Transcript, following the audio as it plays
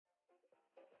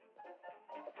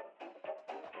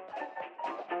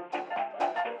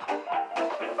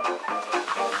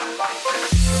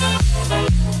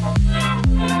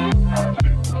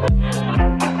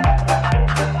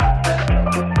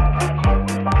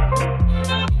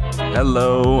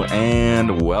Hello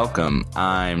and welcome.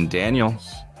 I'm Daniel.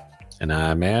 And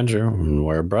I'm Andrew, and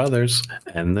we're brothers,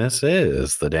 and this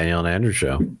is the Daniel and Andrew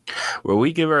Show, where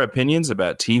we give our opinions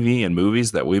about TV and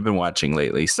movies that we've been watching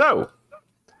lately. So,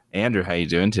 Andrew, how you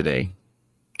doing today?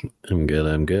 I'm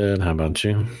good. How about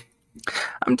you?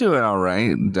 I'm doing all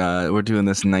right. We're doing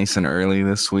this nice and early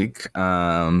this week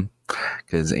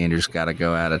because Andrew's got to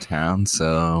go out of town,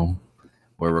 so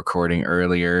we're recording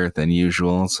earlier than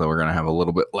usual, so we're going to have a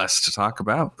little bit less to talk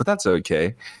about, but that's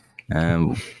okay.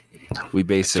 We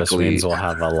basically just means we'll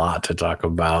have a lot to talk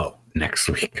about next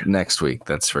week. Next week,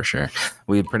 that's for sure.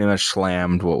 We pretty much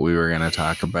slammed what we were going to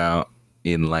talk about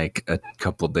in like a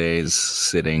couple days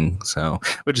sitting, so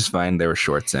which is fine. They were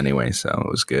shorts anyway, so it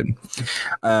was good.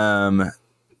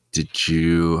 Did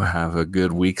you have a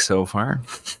good week so far?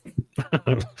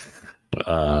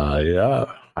 Yeah,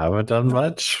 I haven't done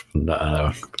much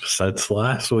since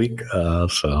last week.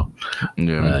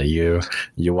 You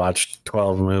watched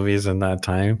 12 movies in that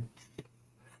time?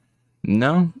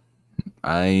 No,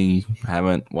 I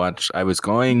haven't watched. I was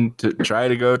going to try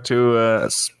to go to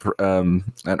an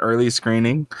early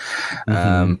screening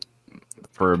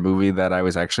for a movie that I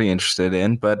was actually interested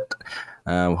in, but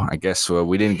I guess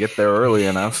we didn't get there early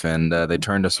enough, and they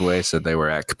turned us away, said they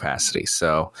were at capacity.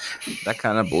 So that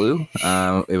kind of blew.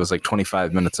 It was like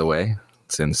 25 minutes away.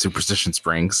 It's in Superstition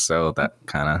Springs, so that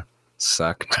kind of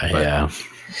sucked. But, yeah.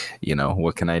 You know,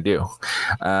 what can I do?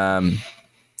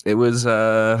 It was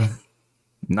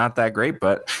not that great,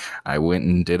 but I went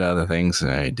and did other things.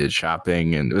 I did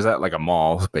shopping, and it was at like a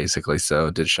mall, basically.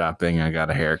 So did shopping. I got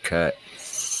a haircut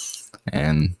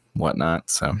and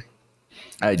whatnot. So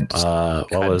I just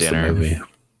what was dinner. The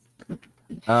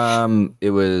movie? It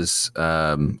was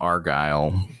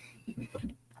Argyle.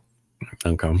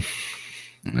 Okay.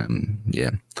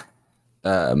 Yeah.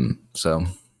 So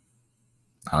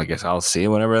I guess I'll see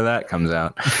whenever that comes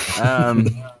out.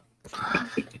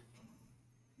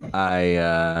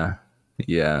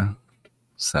 Yeah.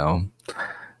 So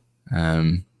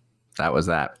that was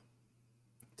that.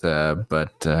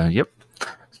 Yep.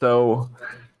 So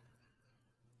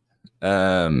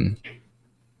the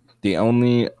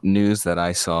only news that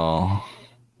I saw,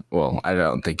 well, I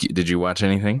don't think did you watch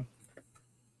anything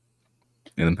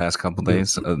in the past couple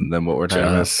days other than what we're talking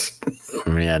about?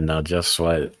 Yeah, no, just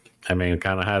what I mean,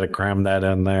 kind of had to cram that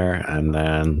in there, and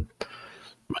then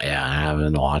yeah, I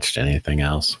haven't watched anything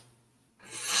else.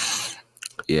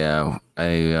 Yeah,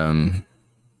 I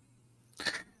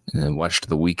watched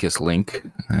The Weakest Link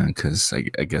because I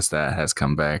guess that has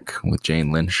come back with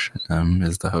Jane Lynch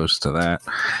as the host of that.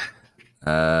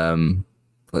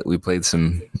 But we played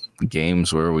some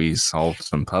games where we solved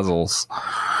some puzzles.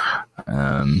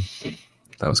 That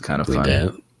was kind of fun.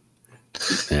 Did.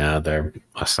 Yeah, they're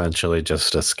essentially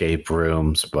just escape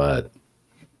rooms, but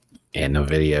in a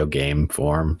video game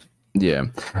form. Yeah.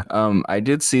 I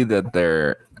did see that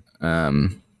they're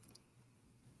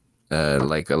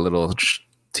like a little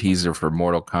teaser for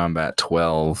Mortal Kombat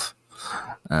 12,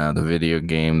 the video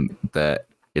game, that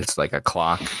it's like a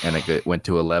clock and it went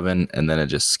to 11 and then it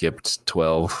just skipped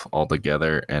 12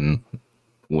 altogether and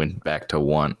went back to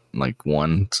one.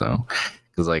 So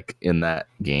because like in that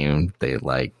game they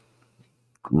like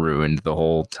ruined the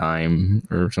whole time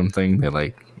or something. They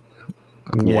like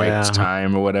wiped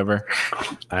time or whatever.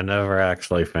 I never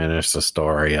actually finished the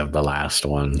story of the last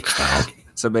one.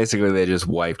 So basically they just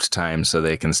wiped time so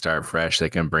they can start fresh. They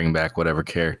can bring back whatever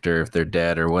character if they're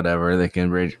dead or whatever. They can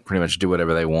pretty much do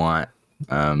whatever they want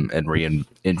and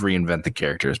reinvent the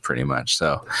characters pretty much.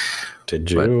 So did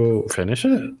you finish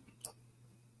it?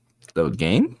 The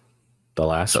game? The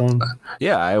last one?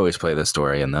 Yeah, I always play the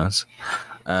story in those.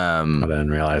 I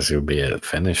didn't realize you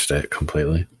finished it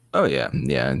completely. Oh yeah.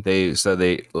 They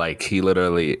like he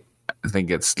literally, I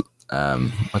think it's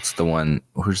what's the one?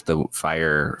 Who's the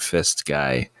Fire Fist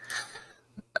guy?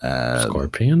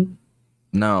 Scorpion?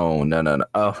 No.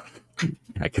 Oh,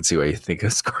 I can see why you think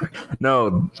of Scorpion.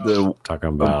 No, talking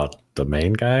about the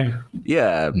main guy.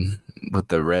 Yeah, with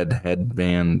the red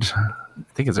headband. I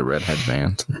think it's a red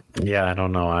headband. Yeah, I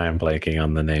don't know why I'm blanking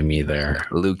on the name either.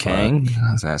 Liu Kang?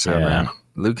 Does that sound right?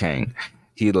 Liu Kang.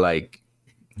 He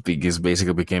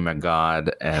basically became a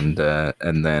god, and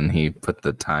then he put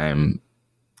the time,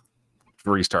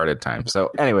 restarted time.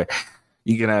 So anyway,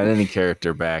 you can add any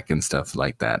character back and stuff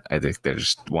like that. I think they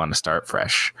just want to start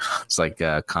fresh. It's like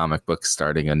a comic book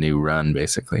starting a new run,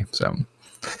 basically. So,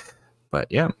 but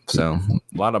yeah, so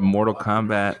a lot of Mortal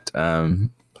Kombat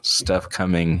stuff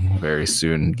coming very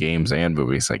soon, games and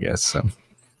movies, I guess. So,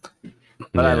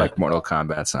 but I like Mortal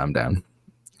Kombat, so I'm down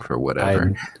for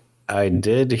whatever. I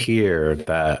did hear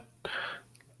that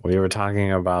We were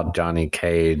talking about Johnny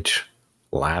Cage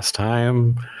last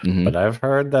time, but I've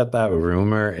heard that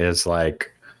rumor is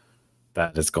like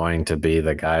that it's going to be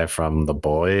the guy from The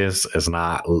Boys is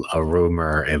not a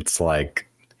rumor. It's like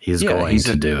he's going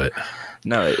to do it.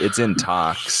 No, it's in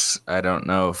talks. I don't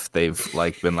know if they've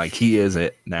like been like he is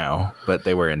it now, but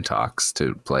they were in talks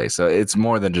to play. So it's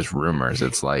more than just rumors.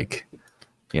 It's like,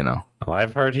 you know. Well,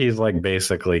 I've heard he's like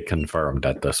basically confirmed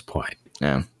at this point.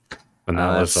 Yeah. And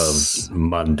that was a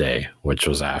Monday, which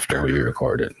was after we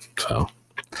recorded. So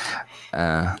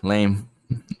lame.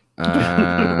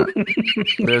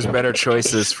 There's better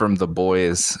choices from The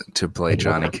Boys to play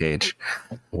Johnny Cage.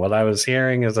 What I was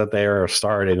hearing is that they are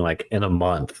starting like in a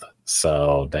month,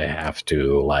 so they have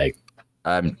to like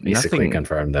basically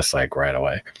confirm this like right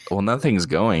away. Well, nothing's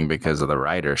going because of the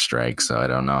writer strike, so I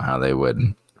don't know how they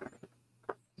would.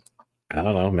 I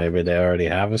don't know. Maybe they already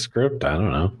have a script. I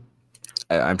don't know.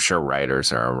 I'm sure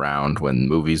writers are around when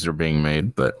movies are being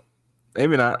made, but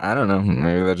maybe not. I don't know.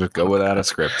 Maybe they'll just go without a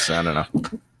script. I don't know.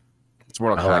 It's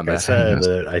Mortal Kombat. Like I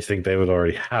said, I think they would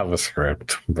already have a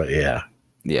script, but yeah.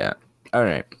 Yeah. All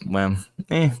right. Well,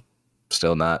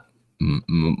 still not.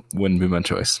 Wouldn't be my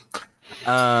choice.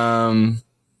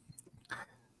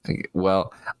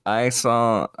 Well, I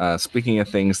saw, speaking of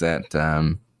things that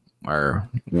are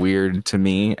weird to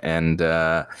me and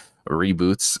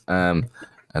reboots,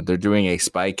 they're doing a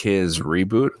Spy Kids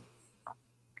reboot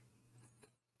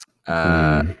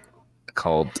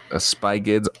called Spy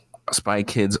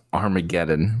Kids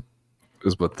Armageddon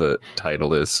is what the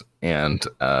title is. And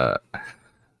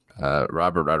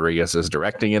Robert Rodriguez is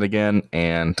directing it again.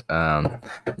 And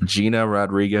Gina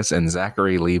Rodriguez and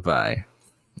Zachary Levi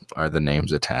are the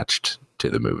names attached to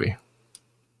the movie.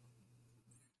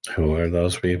 Who are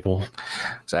those people?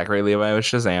 Zachary Levi was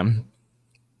Shazam.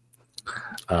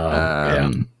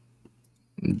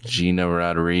 Gina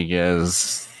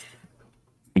Rodriguez,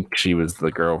 I think she was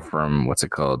the girl from what's it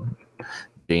called?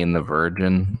 Jane the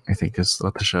Virgin, I think is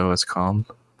what the show is called.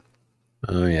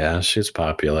 Oh yeah, she's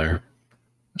popular.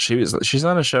 She's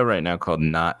on a show right now called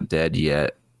Not Dead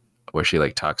Yet, where she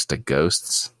like talks to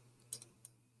ghosts.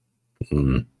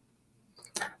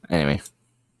 Anyway,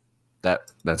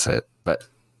 that's it. But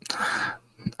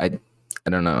I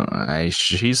don't know.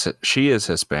 She is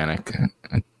Hispanic.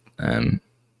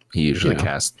 He usually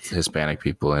casts Hispanic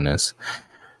people in his.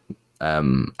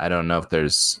 I don't know if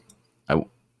there's.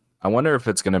 I wonder if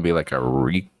it's going to be like a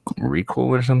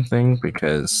recall or something,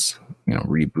 because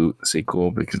reboot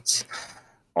sequel, because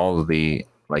all of the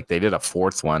like they did a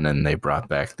fourth one and they brought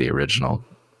back the original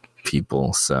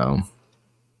people. So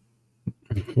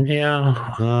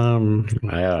yeah, I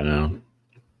don't know.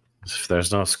 If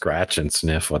there's no scratch and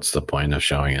sniff, what's the point of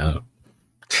showing up?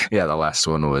 Yeah, the last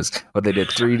one was, well, they did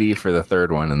 3D for the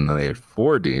third one and they did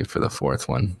 4D for the fourth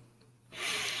one.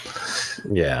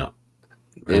 Yeah.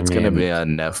 It's going to be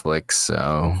on Netflix,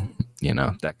 so,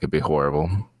 that could be horrible.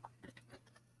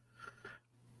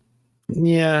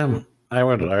 Yeah, I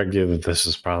would argue that this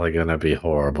is probably going to be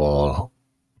horrible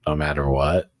no matter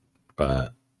what,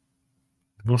 but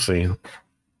we'll see.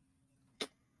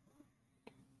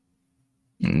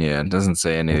 Yeah, it doesn't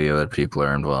say any of the other people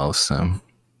are involved, so.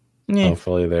 Yeah.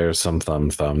 Hopefully there's some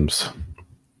thumbs.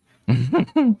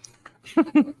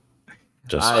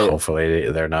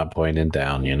 Hopefully they're not pointing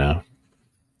down,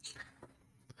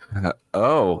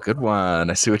 Oh, good one.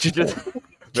 I see what you did.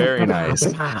 Very nice.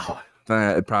 Wow.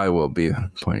 It probably will be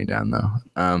pointing down, though.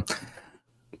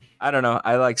 I don't know.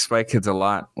 I like Spy Kids a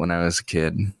lot when I was a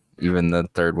kid. Even the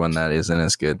third one that isn't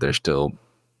as good, they're still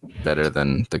better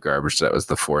than the garbage that was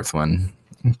the fourth one.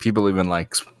 People even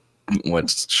like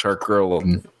what's Shark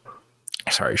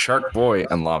Boy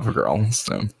and Lava Girl.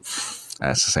 So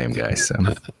that's the same guy. So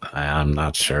I'm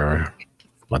not sure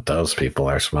what those people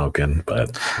are smoking,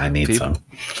 but I need some.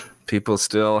 People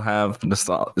still have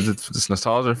nostalgia. It's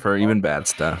nostalgia for even bad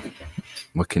stuff.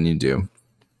 What can you do?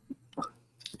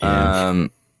 Yeah.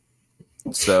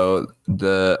 So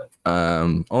the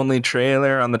only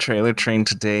trailer on the trailer train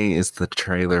today is the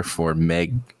trailer for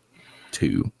Meg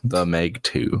 2. The Meg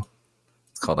 2.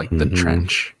 It's called like The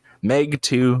Trench. Meg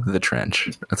 2, The Trench.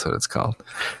 That's what it's called.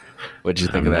 What'd you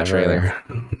think of that trailer?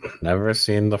 Never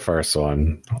seen the first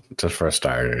one, just for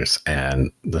starters,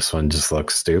 and this one just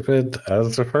looks stupid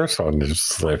as the first one.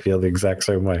 I feel the exact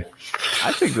same way.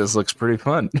 I think this looks pretty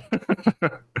fun.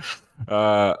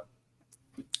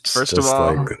 First of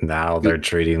all, like now they're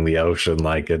treating the ocean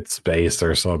like it's space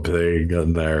or something,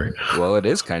 and well, it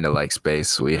is kind of like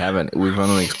space. We've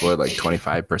only explored like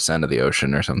 25% of the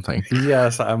ocean or something.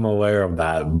 Yes, I'm aware of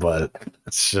that, but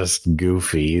it's just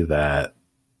goofy that.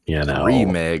 3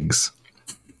 megs.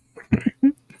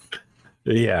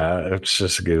 Yeah, it's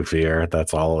just goofier.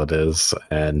 That's all it is.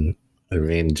 And I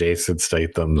mean, Jason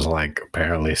Statham's like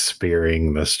apparently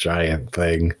spearing this giant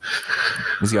thing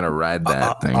He's gonna ride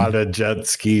that on thing. a jet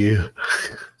ski.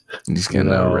 He's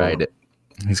gonna ride it.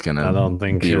 He's I gonna don't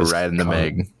think be his riding the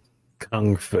Meg.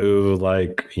 kung fu,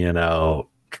 like,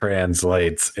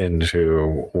 translates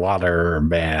into water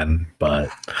man, but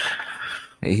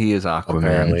He is Aquaman.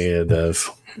 apparently it does.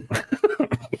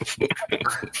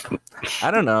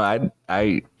 I don't know. I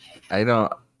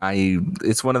don't.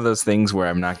 It's one of those things where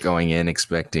I'm not going in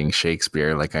expecting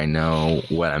Shakespeare. Like I know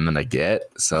what I'm gonna get,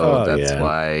 so that's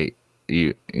why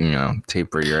you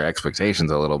taper your expectations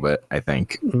a little bit. I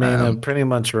think. It pretty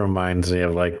much reminds me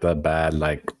of like the bad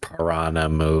like piranha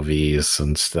movies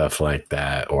and stuff like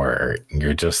that, where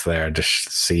you're just there to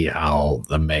see how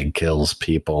the Meg kills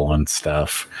people and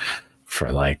stuff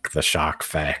for like the shock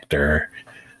factor.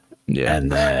 Yeah,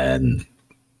 and then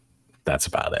that's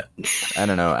about it. I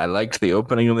don't know. I liked the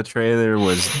opening of the trailer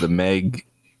was the Meg.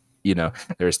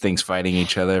 There's things fighting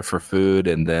each other for food,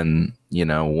 and then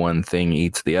one thing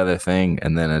eats the other thing,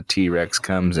 and then a T-Rex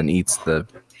comes and eats the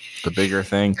bigger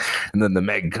thing, and then the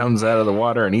Meg comes out of the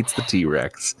water and eats the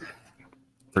T-Rex.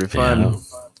 Pretty fun.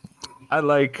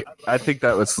 Yeah. I think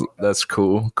that's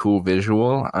cool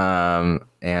visual.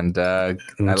 And I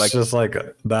like just like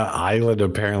that island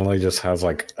apparently just has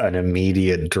like an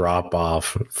immediate drop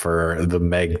off for the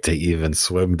Meg to even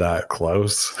swim that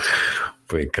close,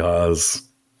 because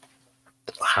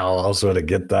how else would it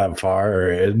get that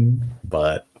far in?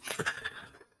 But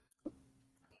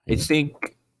I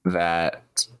think that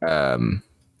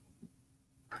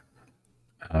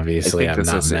obviously I'm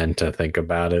not meant to think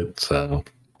about it, so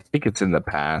I think it's in the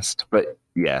past, but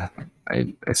yeah,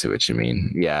 I see what you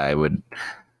mean. Yeah, I would.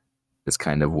 It's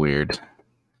kind of weird.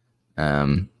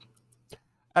 I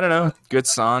don't know. Good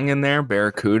song in there,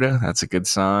 Barracuda. That's a good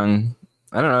song.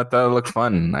 I don't know. I thought it looked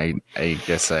fun. I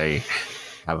guess I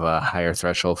have a higher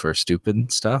threshold for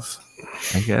stupid stuff.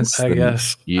 I guess I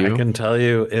can tell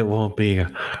you it won't be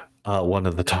one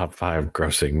of the top 5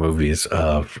 grossing movies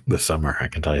of the summer. I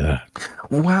can tell you that.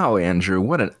 Wow, Andrew,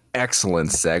 what an excellent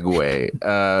segue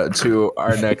to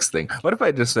our next thing. What if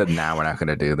I just said, "Nah, we're not going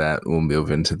to do that. We'll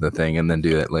move into the thing and then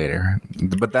do that later."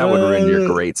 But that would ruin your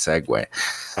great segue.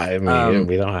 I mean,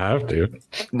 we don't have to.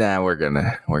 Nah, we're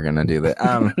gonna do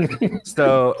that.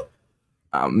 So.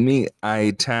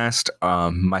 I tasked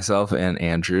myself and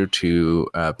Andrew to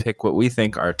pick what we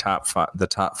think our the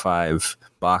top 5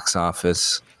 box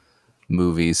office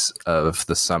movies of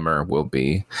the summer will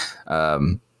be.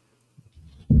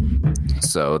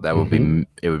 So that would be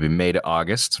it would be May to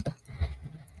August.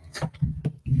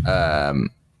 I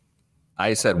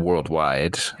said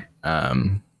worldwide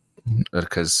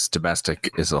because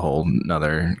domestic is a whole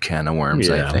nother can of worms.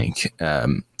 Yeah. I think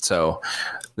so.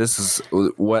 This is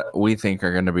what we think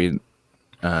are going to be.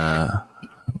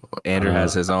 Andrew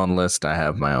has his own list. I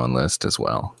have my own list as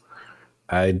well.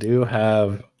 I do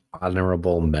have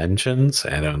honorable mentions.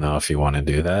 I don't know if you want to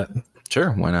do that.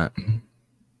 Sure, why not?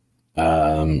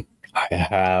 I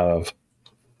have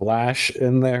Flash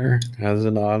in there as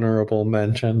an honorable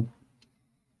mention.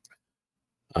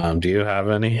 Do you have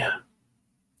any?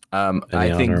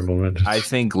 I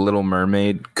think Little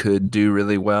Mermaid could do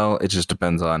really well. It just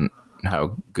depends on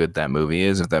how good that movie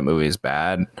is. If that movie is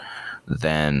bad,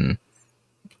 then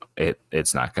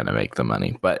it's not going to make the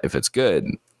money. But if it's good,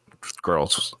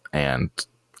 girls and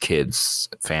kids,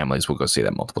 families will go see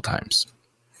that multiple times.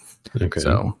 Okay.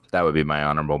 So that would be my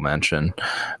honorable mention.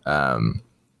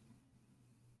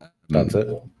 That's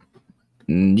it?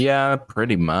 Yeah,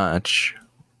 pretty much.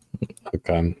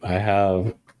 Okay. I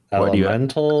have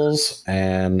Elementals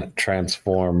and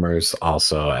Transformers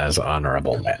also as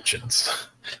honorable mentions.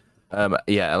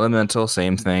 Yeah, Elemental,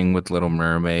 same thing with Little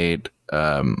Mermaid.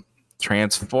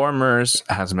 Transformers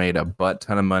has made a butt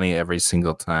ton of money every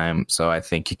single time, so I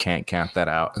think you can't count that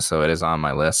out. So it is on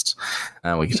my list.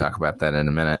 We can talk about that in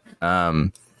a minute.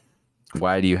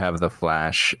 Why do you have The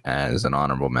Flash as an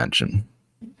honorable mention?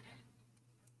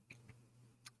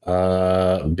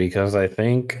 Because I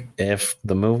think if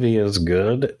the movie is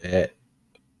good,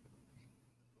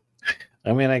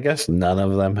 I guess none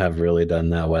of them have really done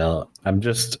that well.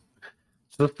 Just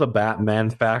the Batman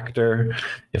factor.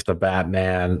 If the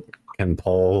Batman can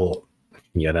pull,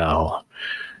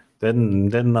 didn't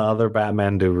the other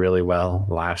Batman do really well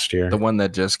last year? The one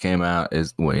that just came out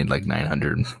weighed like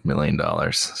 $900 million.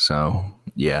 So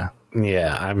yeah.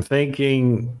 Yeah, I'm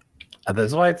thinking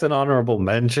that's why it's an honorable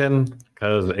mention,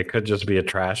 because it could just be a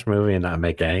trash movie and not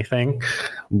make anything.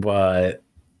 But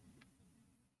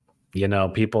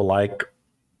people like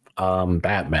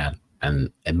Batman.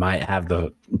 and it might have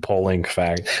the polling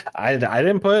fact. I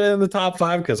didn't put it in the top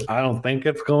 5 because I don't think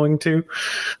it's going to.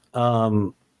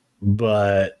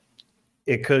 But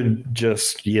it could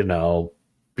just,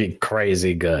 be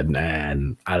crazy good,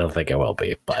 and I don't think it will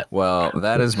be. But well,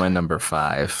 that is my number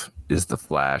 5 is The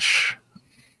Flash.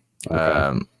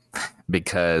 Okay.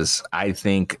 Because I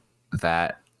think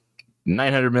that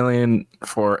 900 million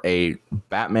for a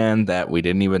Batman that we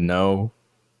didn't even know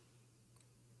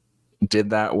did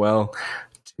that well,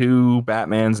 2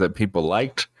 Batmans that people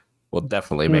liked will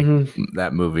definitely make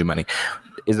that movie money.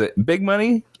 Is it big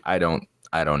money? I don't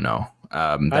know.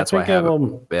 That's why I have a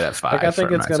bit at 5. I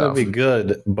think it's going to be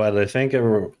good, but I think it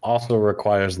also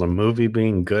requires the movie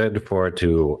being good for it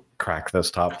to crack this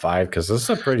top 5, because this is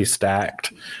a pretty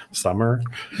stacked summer.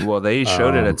 Well, they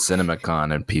showed it at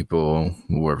CinemaCon, and people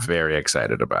were very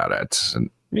excited about it.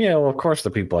 Yeah, well, of course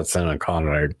the people at CinemaCon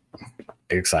are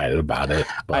excited about it.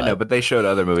 I know, but they showed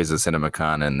other movies at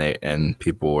CinemaCon, and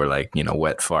people were like,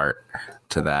 wet fart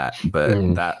to that.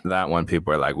 But that one,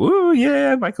 people were like, "Woo,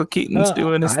 yeah, Michael Keaton's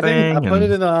doing his thing." I put it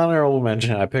in an honorable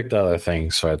mention. I picked other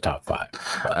things for the top 5.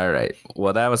 But. All right.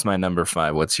 Well, that was my number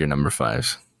 5. What's your number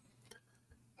 5?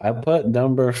 I put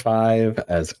number 5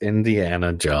 as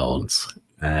Indiana Jones.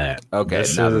 Okay,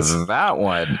 that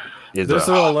one. This is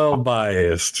a little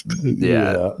biased.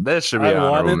 Yeah, this should be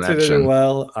honorable mention.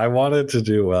 I wanted to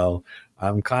do well.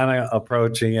 I'm kind of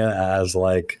approaching it as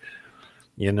like,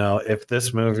 if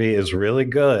this movie is really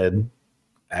good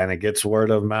and it gets word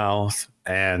of mouth,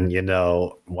 and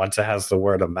once it has the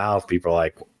word of mouth, people are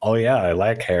like, oh yeah, I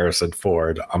like Harrison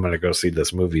Ford, I'm gonna go see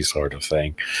this movie, sort of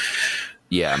thing.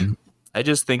 Yeah. I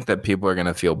just think that people are going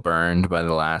to feel burned by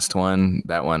the last one,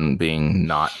 that one being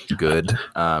not good.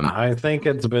 I think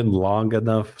it's been long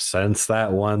enough since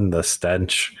that one, the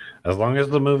stench, as long as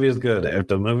the movie is good. If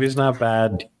the movie's not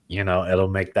bad, it'll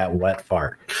make that wet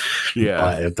fart. Yeah.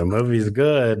 But if the movie's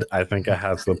good, I think it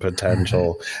has the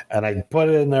potential. And I put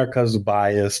it in there because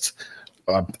biased.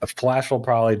 Flash will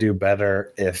probably do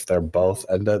better if they're both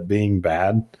end up being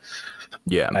bad.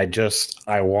 Yeah,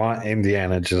 I want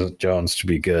Indiana Jones to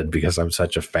be good because I'm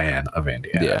such a fan of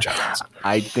Indiana Jones.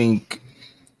 I think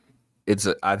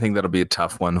that'll be a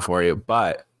tough one for you,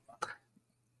 but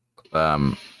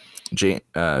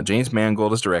James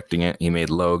Mangold is directing it. He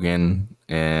made Logan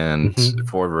and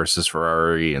Ford versus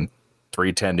Ferrari and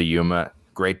 3:10 to Yuma.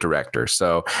 Great director.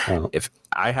 So if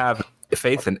I have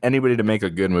faith in anybody to make a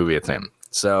good movie, it's him.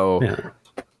 So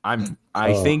I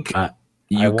think.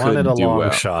 I wanted a long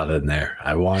shot in there.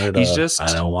 I don't wanted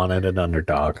an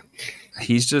underdog.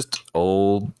 He's just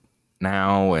old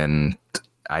now, and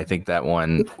I think that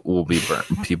one will be burned.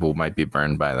 People might be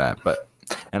burned by that,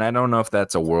 and I don't know if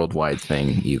that's a worldwide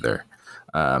thing either.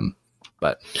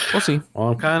 But we'll see. Well,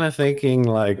 I'm kind of thinking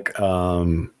like,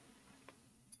 Tom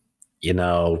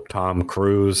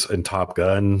Cruise in Top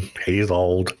Gun. He's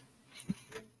old.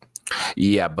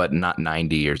 Yeah, but not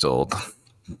 90 years old.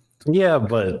 Yeah,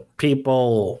 but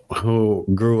people who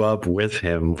grew up with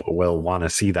him will want to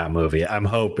see that movie. I'm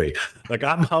hoping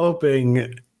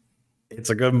it's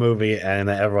a good movie and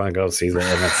everyone goes see it.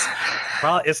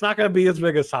 And it's not going to be as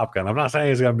big as Top Gun. I'm not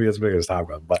saying it's going to be as big as Top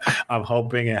Gun, but I'm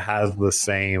hoping it has the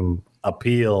same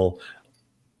appeal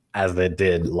as it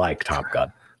did like Top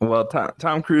Gun. Well,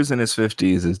 Tom Cruise in his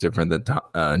 50s is different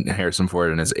than Harrison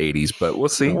Ford in his 80s, but we'll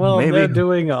see. Well, maybe they're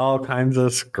doing all kinds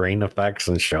of screen effects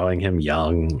and showing him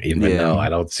young, even though I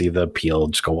don't see the appeal.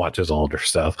 Just go watch his older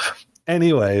stuff.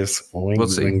 Anyways, we'll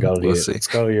see. Let's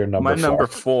go to your number 4. My number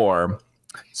 4.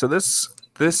 So this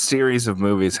series of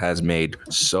movies has made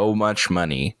so much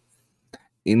money,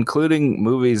 including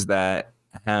movies that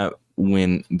have,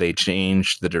 when they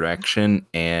changed the direction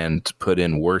and put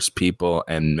in worse people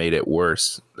and made it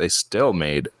worse, they still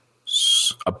made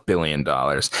 $1 billion.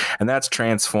 And that's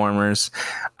Transformers.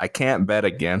 I can't bet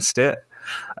against it.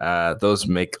 Those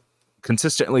make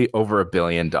consistently over $1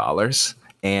 billion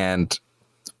and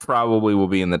probably will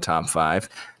be in the top 5.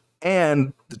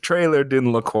 And the trailer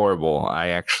didn't look horrible. I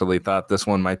actually thought this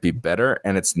one might be better,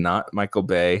 and it's not Michael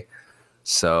Bay.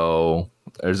 So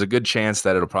there's a good chance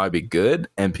that it'll probably be good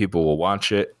and people will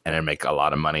watch it and it'll make a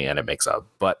lot of money, and it makes a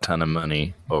butt ton of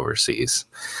money overseas.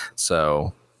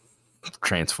 So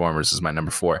Transformers is my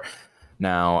number 4.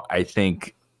 Now, I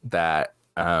think that,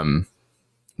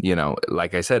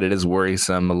 like I said, it is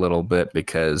worrisome a little bit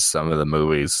because some of the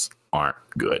movies aren't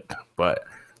good, but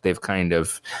they've kind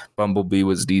of, Bumblebee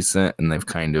was decent and they've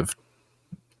kind of,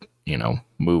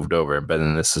 moved over, but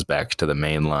then this is back to the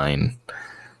main line.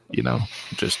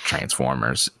 Just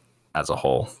Transformers as a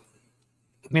whole.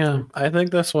 Yeah, I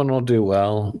think this one will do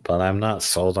well, but I'm not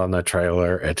sold on the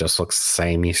trailer. It just looks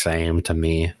samey same to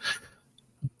me.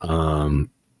 I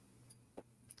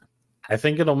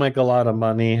think it'll make a lot of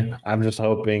money. I'm just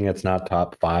hoping it's not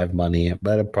top 5 money,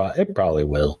 but it probably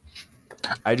will.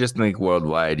 I just think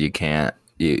worldwide you can't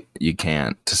to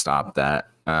stop that.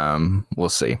 We'll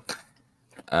see.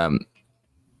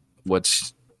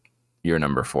 What's your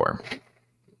number 4?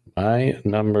 My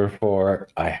number 4,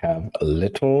 I have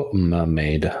Little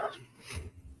Mermaid.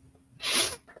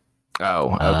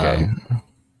 Oh, okay.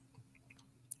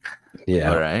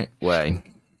 Yeah. All right. Why?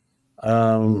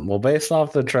 Well, based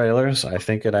off the trailers, I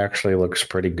think it actually looks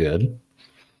pretty good.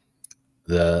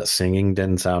 The singing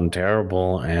didn't sound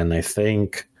terrible, and I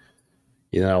think,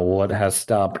 what has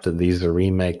stopped these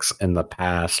remakes in the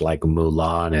past, like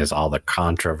Mulan, is all the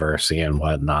controversy and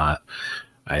whatnot.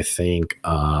 I think,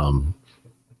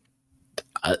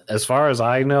 as far as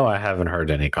I know, I haven't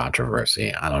heard any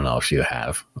controversy. I don't know if you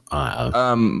have.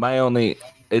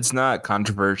 It's not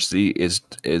controversy. Is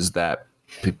that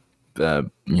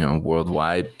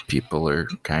worldwide people are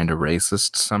kind of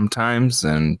racist sometimes,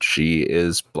 and she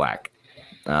is black.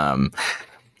 I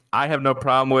have no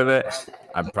problem with it.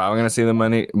 I'm probably gonna see the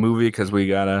movie because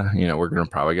we're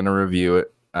probably gonna review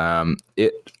it.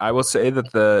 I will say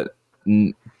that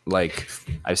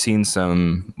I've seen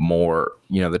some more.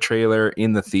 The trailer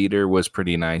in the theater was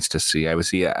pretty nice to see. I would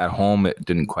see it at home. It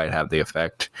didn't quite have the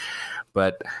effect,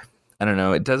 but I don't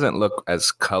know. It doesn't look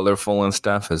as colorful and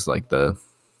stuff as like the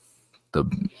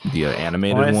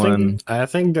animated one. I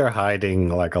think they're hiding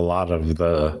like a lot of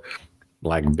the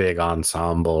like big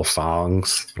ensemble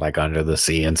songs like Under the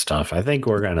Sea and stuff. I think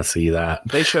we're gonna see that.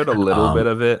 They showed a little bit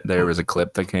of it. There was a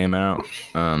clip that came out.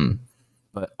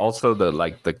 But also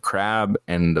the crab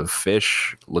and the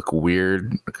fish look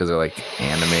weird because they're like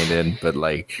animated, but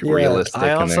like realistic.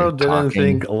 I also didn't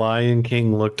think Lion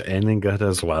King looked any good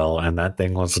as well, and that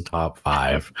thing was a top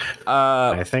 5.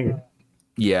 I think.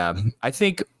 Yeah, I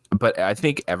think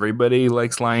everybody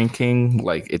likes Lion King.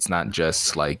 Like, it's not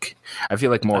just like, I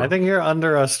feel like more. I think you're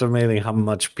underestimating how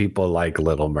much people like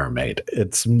Little Mermaid.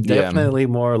 It's definitely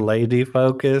more lady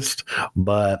focused,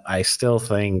 but I still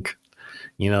think,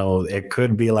 it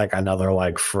could be like another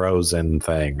like Frozen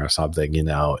thing or something,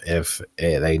 if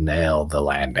they nail the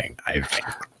landing, I think.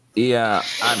 Yeah,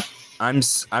 I'm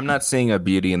not seeing a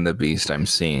Beauty and the Beast. I'm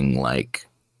seeing like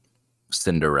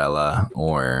Cinderella,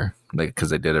 or like, because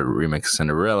they did a remix of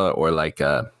Cinderella, or like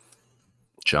a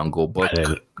Jungle Book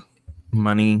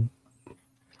money.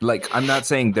 Like, I'm not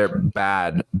saying they're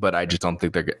bad, but I just don't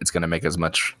think it's going to make as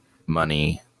much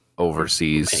money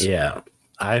overseas. Yeah,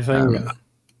 I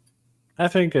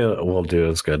think it will do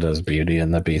as good as Beauty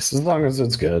and the Beast, as long as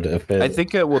it's good. I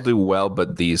think it will do well,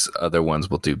 but these other ones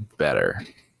will do better.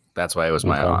 That's why it was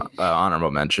my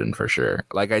honorable mention for sure.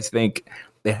 Like, I think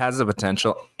it has the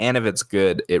potential, and if it's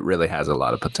good, it really has a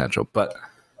lot of potential. But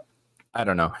I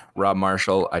don't know. Rob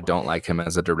Marshall, I don't like him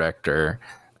as a director.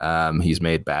 He's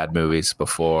made bad movies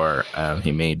before.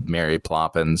 He made Mary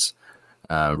Poppins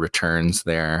Returns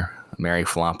there. Mary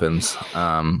Floppins.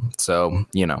 So,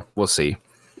 we'll see.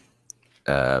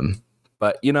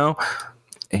 But he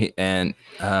doesn't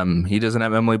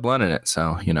have Emily Blunt in it,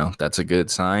 so that's a good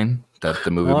sign that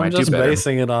the movie might do better. I'm just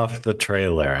basing it off the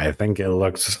trailer. I think it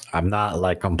looks. I'm not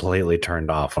like completely turned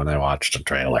off when I watched the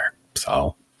trailer.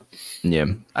 So yeah,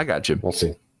 I got you. We'll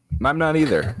see. I'm not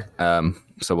either.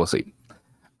 So we'll see.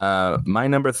 My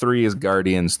number 3 is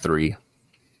Guardians 3.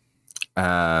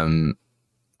 I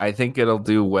think it'll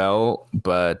do well,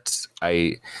 but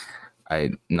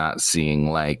I'm not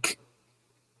seeing like,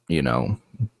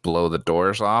 blow the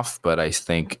doors off, but I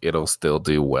think it'll still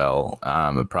do well.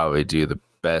 It'll probably do the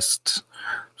best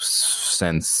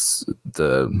since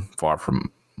the Far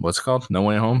From, what's it called? No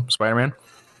Way Home Spider-Man.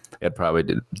 It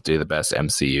probably do the best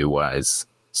MCU wise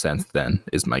since then,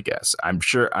 is my guess. I'm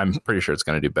pretty sure it's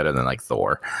going to do better than like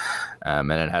Thor.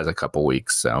 And it has a couple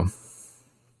weeks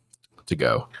to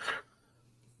go.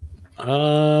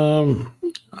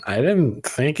 I didn't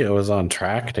think it was on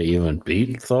track to even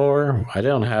beat Thor. I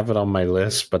don't have it on my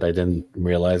list, but I didn't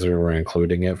realize we were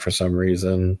including it for some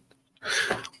reason.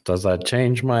 Does that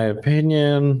change my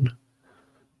opinion?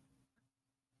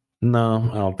 No,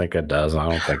 I don't think it does. I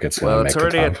don't think it's going to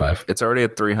make the top 5. It's already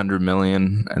at 300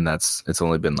 million, and it's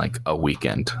only been like a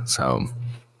weekend. So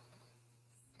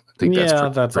I think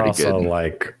that's pretty also good.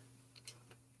 Like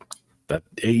that.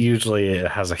 It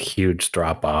has a huge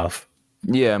drop off.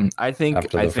 Yeah, I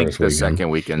think the second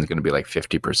weekend is going to be like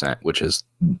 50%, which is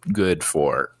good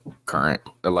for current,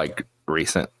 like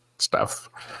recent stuff.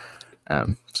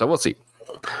 So we'll see.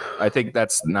 I think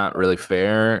that's not really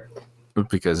fair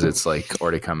because it's like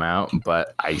already come out,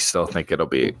 but I still think it'll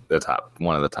be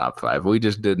one of the top 5. We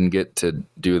just didn't get to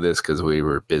do this because we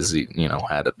were busy,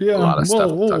 had a lot of stuff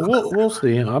to talk about. We'll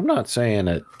see. I'm not saying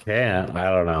it can't. I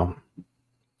don't know.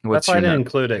 That's why I didn't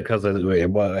include it, because it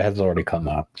has already come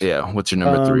out. Yeah. What's your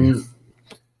number 3?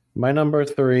 My number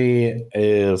 3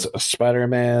 is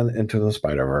Spider-Man Into the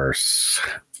Spider-Verse.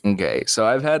 Okay, so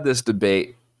I've had this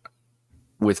debate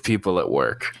with people at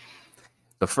work.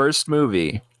 The first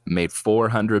movie made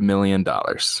 $400 million.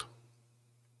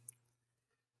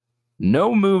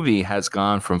 No movie has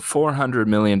gone from $400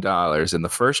 million in the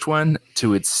first one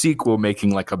to its sequel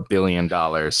making like $1 billion,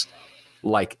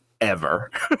 like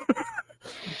ever.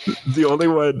 The only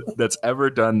one that's ever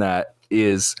done that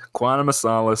is Quantum of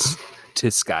Solace to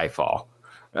Skyfall,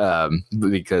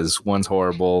 because one's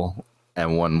horrible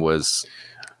and one was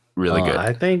really good.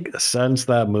 I think since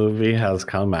that movie has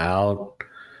come out,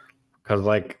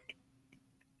 because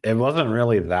it wasn't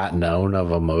really that known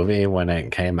of a movie when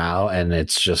it came out, and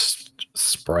it's just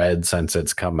spread since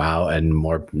it's come out and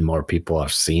more people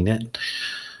have seen it.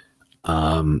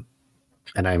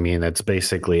 And I mean, it's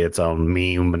basically its own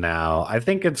meme now. I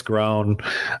think it's grown.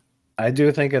 I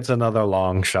do think it's another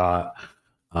long shot.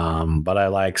 But I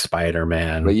like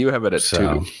Spider-Man. But you have it at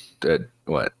 2. At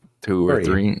what? 2 or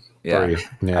 3? Yeah. 3,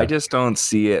 yeah. I just don't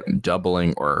see it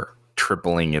doubling or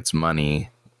tripling its money.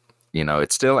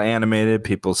 It's still animated.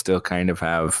 People still kind of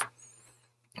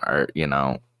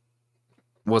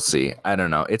we'll see. I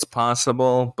don't know. It's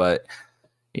possible, but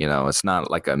it's not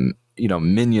like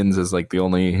Minions is like the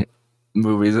only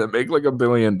movies that make like $1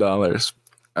 billion,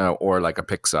 or like a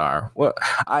Pixar. Well,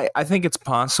 I think it's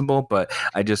possible, but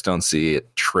I just don't see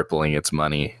it tripling its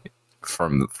money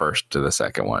from the first to the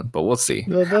second one. But we'll see.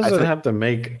 It doesn't have to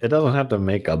make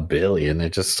 $1 billion.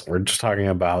 We're just talking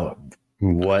about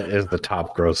what is the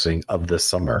top grossing of this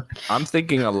summer. I'm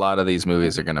thinking a lot of these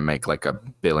movies are going to make like $1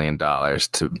 billion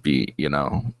to be,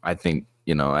 I think,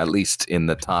 at least in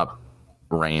the top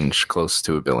range, close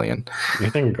to $1 billion. You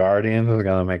think Guardians is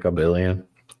going to make $1 billion?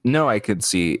 No, I could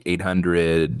see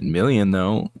 800 million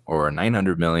though, or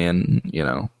 900 million,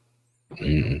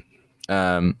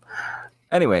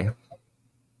 Anyway,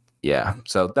 yeah.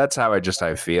 So that's how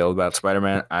I feel about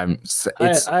Spider-Man. I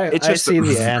see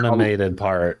the animated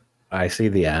part. I see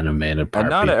the animated part.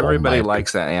 And not everybody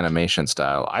likes that animation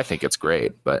style. I think it's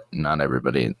great, but not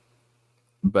everybody.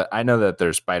 But I know that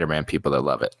there's Spider-Man people that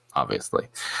love it, obviously.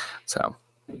 So,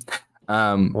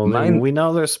 we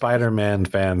know there's Spider-Man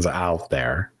fans out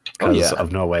there because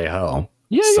of No Way Home.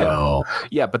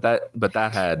 Yeah. But that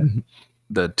had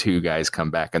the 2 guys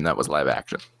come back, and that was live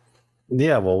action.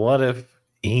 Yeah. Well, what if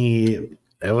it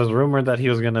was rumored that he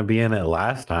was going to be in it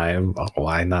last time?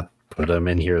 Why not put him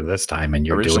in here this time? And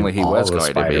originally he was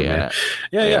going to be in it.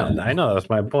 Yeah. I know, that's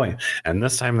my point. And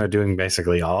this time they're doing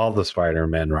basically all the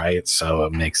Spider-Man, right? So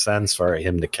it makes sense for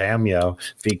him to cameo.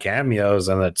 If he cameos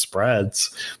and it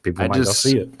spreads, people might go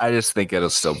see it. I just think it'll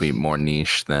still be more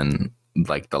niche than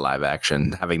like the live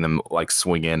action, having them like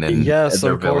swing in and yes,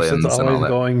 their of course, villains it's and all always that.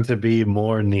 going to be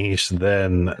more niche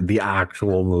than the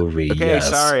actual movie. Okay,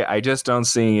 sorry, I just don't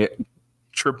see it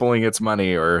tripling its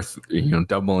money or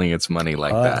doubling its money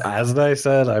like that. As I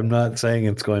said, I'm not saying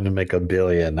it's going to make $1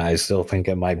 billion. I still think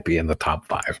it might be in the top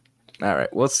 5. All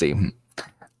right, we'll see.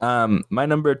 My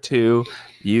number 2,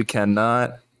 you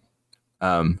cannot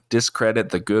discredit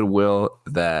the goodwill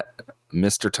that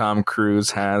Mr. Tom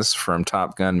Cruise has from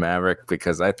Top Gun Maverick,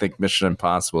 because I think Mission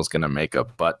Impossible is going to make a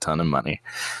butt ton of money.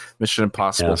 Mission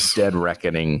Impossible Dead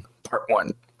Reckoning Part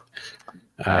 1.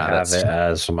 I have it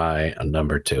as my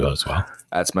number 2 as well.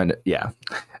 That's my,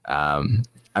 I'm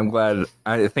glad.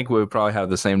 I think we would probably have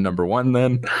the same number 1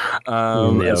 then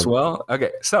as well.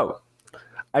 Okay, so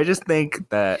I just think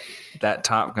that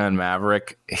Top Gun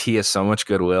Maverick, he has so much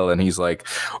goodwill, and he's like,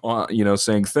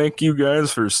 saying thank you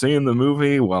guys for seeing the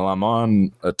movie while I'm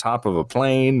on the top of a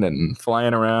plane and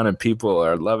flying around, and people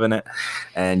are loving it.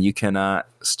 And you cannot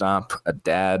stop a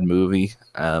dad movie.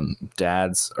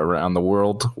 Dads around the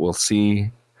world will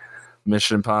see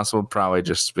Mission Impossible, probably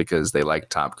just because they like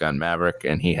Top Gun Maverick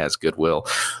and he has goodwill.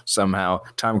 Somehow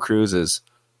Tom Cruise is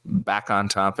back on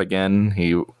top again.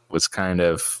 He was kind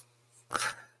of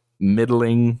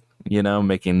middling,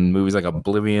 making movies like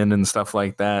Oblivion and stuff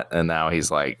like that, and now he's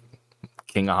like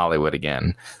king of Hollywood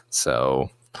again.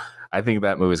 So I think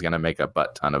that movie's going to make a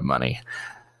butt ton of money.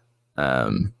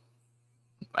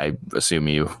 I assume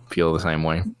you feel the same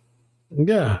way.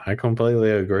 Yeah, I completely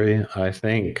agree. I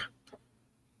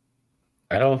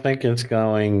don't think it's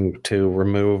going to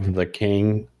remove the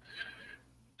king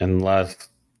unless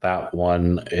that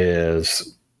one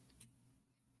is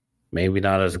maybe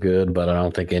not as good, but I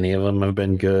don't think any of them have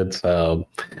been good. So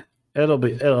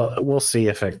we'll see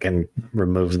if it can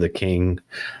remove the king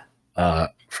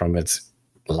from its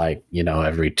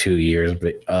every 2 years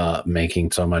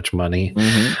making so much money.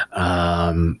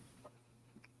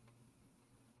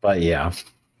 But yeah,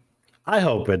 I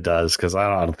hope it does, because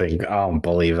I don't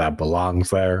believe that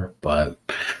belongs there. But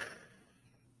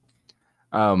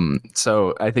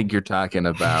so I think you're talking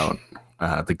about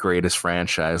the greatest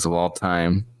franchise of all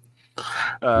time,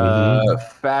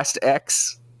 Fast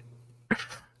X.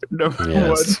 Number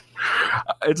one.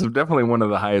 It's definitely one of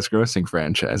the highest grossing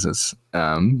franchises,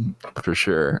 for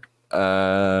sure.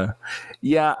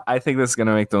 Yeah, I think that's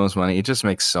gonna make the most money. It just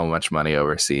makes so much money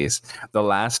overseas. The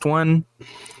last one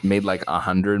made like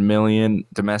 100 million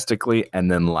domestically, and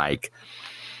then like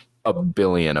 $1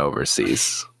 billion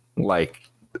overseas. Like,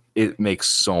 it makes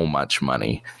so much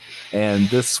money. And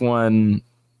this one,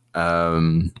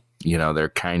 they're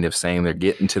kind of saying they're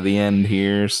getting to the end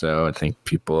here, so I think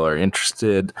people are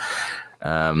interested.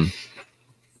 I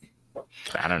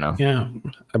don't know. Yeah,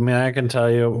 I mean, I can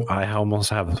tell you, I have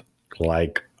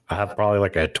probably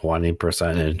like a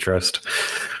 20% interest.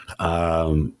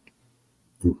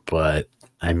 But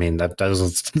I mean,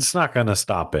 it's not going to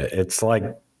stop it. It's like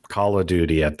Call of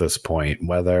Duty at this point.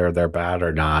 Whether they're bad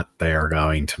or not, they are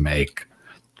going to make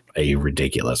a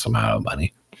ridiculous amount of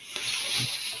money.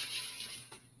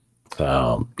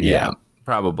 So yeah,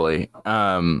 probably.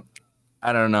 I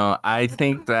don't know. I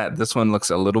think that this one looks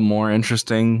a little more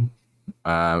interesting.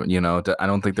 I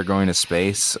don't think they're going to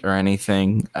space or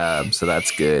anything, so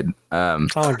that's good.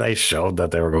 It's not like they showed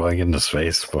that they were going into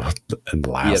space in the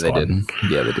last one.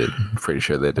 Yeah, they did. Pretty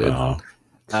sure they did.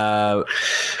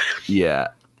 Yeah.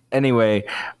 Anyway,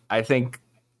 I think,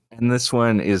 and this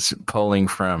one is pulling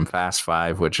from Fast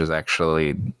 5, which is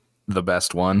actually the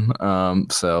best one.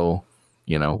 So,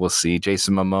 we'll see.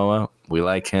 Jason Momoa, we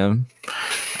like him.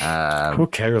 Who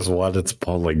cares what it's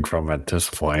pulling from at this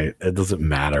point? It doesn't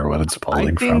matter what it's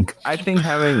pulling from. I think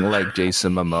having like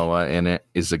Jason Momoa in it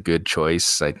is a good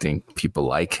choice. I think people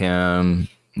like him.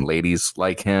 Ladies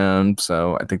like him.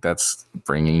 So I think that's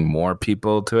bringing more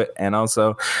people to it. And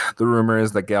also, the rumor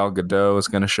is that Gal Gadot is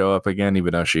going to show up again,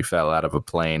 even though she fell out of a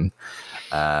plane.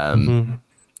 And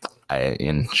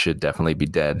should definitely be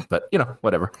dead. But,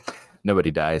 whatever.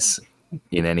 Nobody dies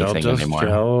in anything They'll just anymore.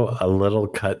 Show a little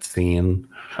cut scene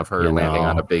of her landing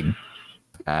on a big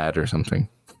pad or something.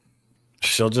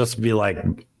 She'll just be like,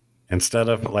 instead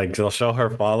of like, they'll show her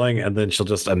falling, and then she'll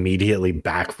just immediately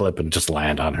backflip and just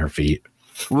land on her feet.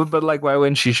 Well, but like, why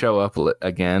wouldn't she show up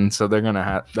again? So they're gonna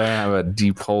have a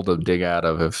deep hole to dig out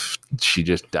of if she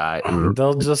just died.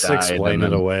 They'll just explain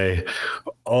it away.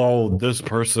 Oh, this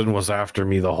person was after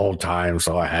me the whole time,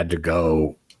 so I had to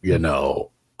go,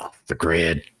 off the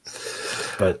grid.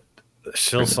 But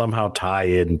she'll somehow tie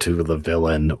into the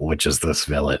villain, which is this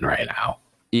villain right now.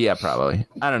 Yeah, probably.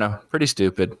 I don't know. Pretty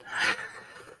stupid.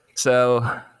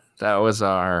 So that was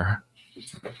our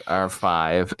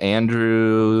 5.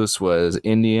 Andrew's was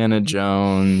Indiana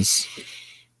Jones,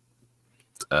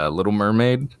 Little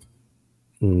Mermaid.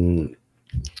 Come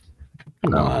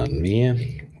on,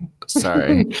 man.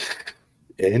 Sorry.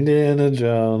 Indiana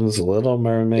Jones, Little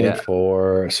Mermaid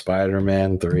 4,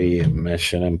 Spider-Man 3,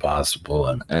 Mission Impossible,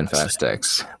 and Fast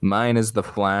X. Mine is The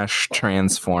Flash,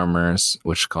 Transformers,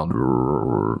 which is called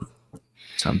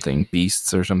something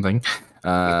Beasts or something.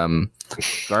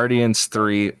 Guardians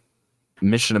 3,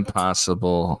 Mission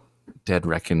Impossible, Dead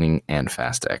Reckoning, and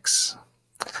Fast X.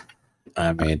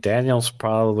 I mean, Daniel's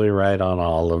probably right on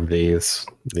all of these.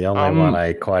 The only one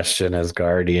I question is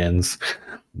Guardians,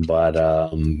 but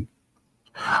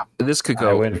this could go.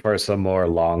 I went for some more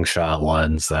long shot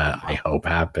ones that I hope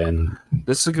happen.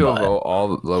 This could go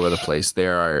all over the place.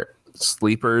 There are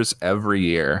sleepers every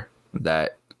year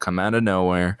that come out of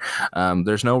nowhere.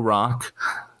 There's no Rock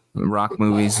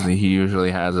movies. He usually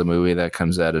has a movie that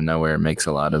comes out of nowhere and makes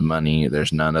a lot of money.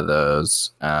 There's none of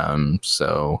those.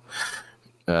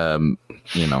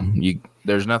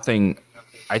 There's nothing.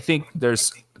 I think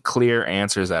there's clear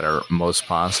answers that are most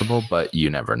possible, but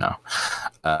you never know.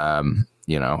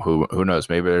 Who knows?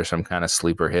 Maybe there's some kind of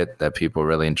sleeper hit that people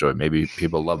really enjoy. Maybe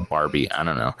people love Barbie. I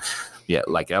don't know. Yeah,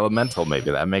 like Elemental,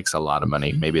 maybe that makes a lot of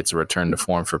money. Maybe it's a return to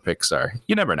form for Pixar.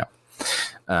 You never know.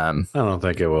 I don't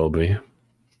think it will be.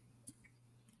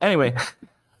 Anyway,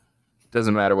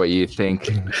 doesn't matter what you think,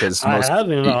 because I had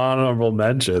an honorable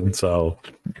mention. So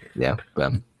yeah,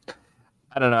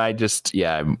 I don't know. I just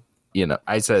I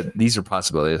said these are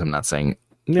possibilities. I'm not saying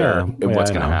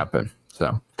what's going to happen.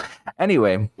 So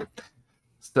anyway.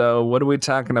 So what are we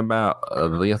talking about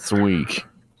this week?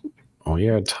 We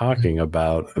are talking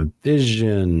about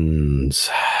Visions.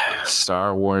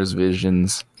 Star Wars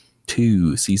Visions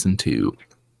 2, Season 2.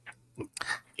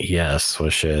 Yes,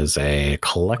 which is a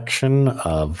collection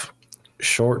of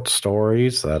short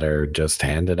stories that are just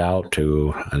handed out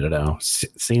to, I don't know,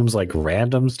 seems like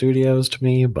random studios to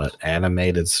me, but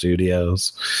animated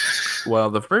studios.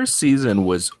 Well, the first season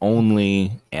was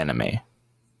only anime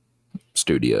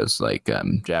studios, like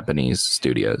Japanese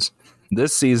studios.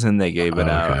 This season they gave it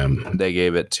out. They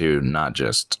gave it to not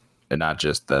just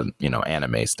the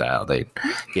anime style. They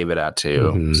gave it out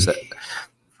to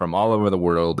from all over the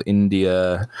world: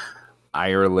 India,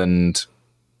 Ireland,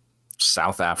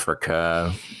 South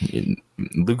Africa.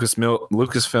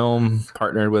 Lucasfilm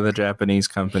partnered with a Japanese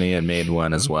company and made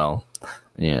one as well.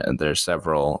 Yeah, there's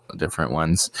several different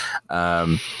ones.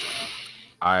 I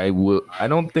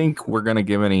don't think we're gonna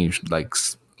give any like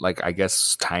I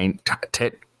guess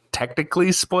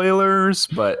technically spoilers,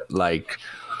 but like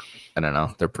I don't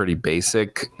know, they're pretty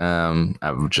basic.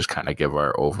 I would just kind of give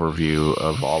our overview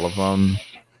of all of them.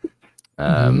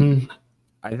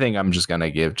 I think I'm just gonna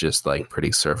give just like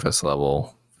pretty surface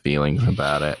level feelings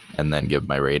about it, and then give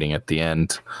my rating at the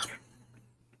end.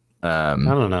 I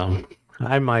don't know.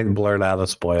 I might blurt out a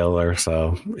spoiler,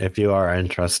 so if you are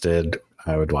interested,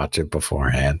 I would watch it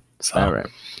beforehand. So. All right.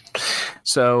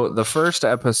 So the first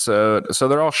episode, so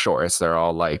they're all shorts. They're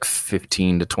all like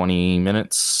 15 to 20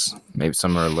 minutes. Maybe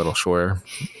some are a little shorter,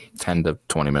 10 to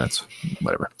 20 minutes,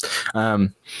 whatever.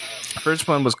 First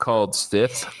one was called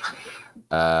Sith.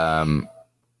 I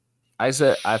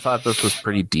thought this was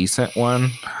pretty decent one.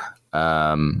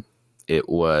 It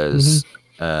was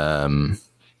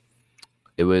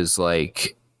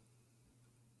like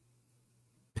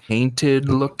painted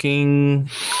looking.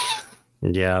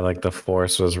 Yeah, like the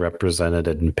Force was represented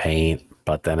in paint,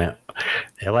 but then it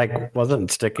like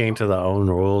wasn't sticking to the own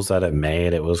rules that it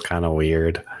made. It was kind of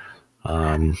weird.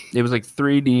 It was like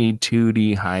 3D,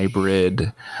 2D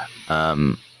hybrid.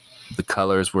 The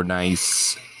colors were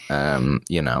nice.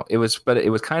 It was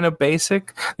kind of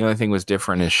basic. The only thing was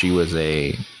different is she was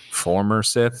a former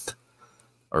Sith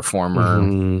or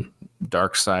former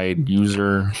dark side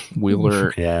user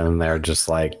wielder. Yeah, and they're just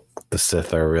like the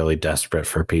Sith are really desperate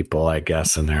for people, I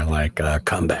guess, and they're like,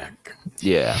 come back.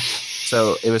 Yeah.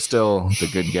 So it was still the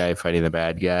good guy fighting the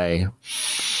bad guy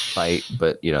fight,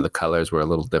 but the colors were a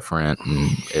little different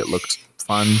and it looked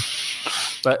fun.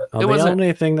 But the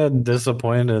only thing that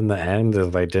disappointed in the end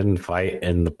is they didn't fight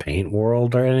in the paint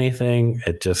world or anything.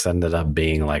 It just ended up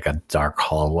being like a dark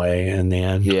hallway in the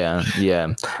end. Yeah.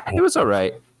 It was all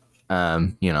right.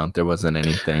 There wasn't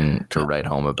anything to write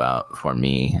home about for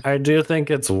me. I do think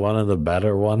it's one of the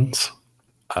better ones.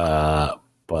 But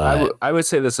I would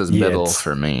say this is middle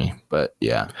for me, but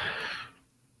yeah.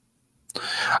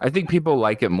 I think people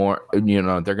like it more.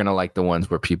 They're going to like the ones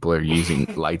where people are using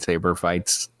lightsaber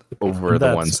fights over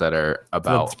the ones that are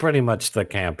about. That's pretty much the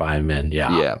camp I'm in.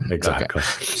 Yeah, exactly.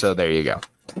 Okay. So there you go.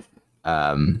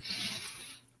 That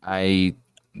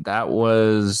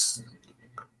was.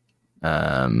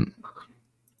 I'd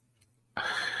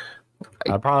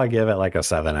probably give it like a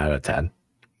 7 out of 10.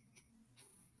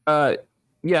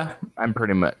 Yeah, I'm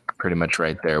pretty much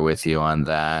right there with you on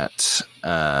that.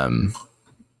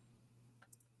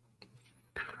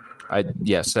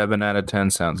 7 out of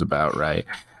 10 sounds about right.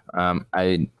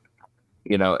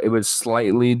 It was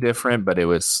slightly different, but it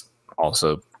was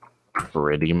also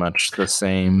pretty much the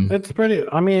same. It's pretty.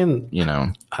 I mean,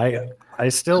 I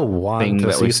still want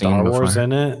to see Star Wars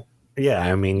in it. Yeah,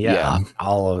 I mean,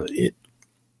 all of it.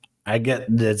 I get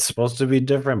it's supposed to be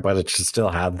different, but it should still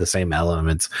have the same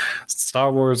elements.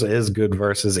 Star Wars is good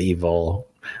versus evil.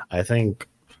 I think.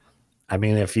 I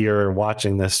mean, if you're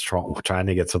watching this trying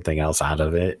to get something else out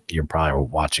of it, you're probably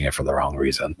watching it for the wrong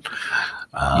reason.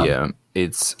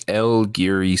 It's El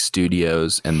Guiri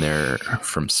Studios, and they're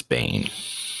from Spain.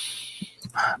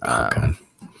 Okay.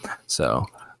 So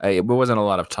there wasn't a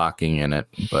lot of talking in it,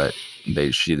 but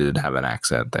she did have an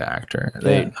accent, the actor.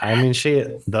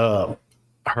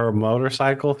 Her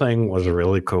motorcycle thing was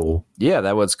really cool. Yeah,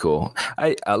 that was cool. I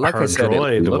said,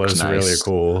 droid it looked was nice. Really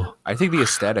cool. I think the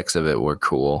aesthetics of it were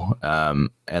cool.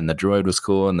 And the droid was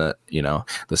cool, and the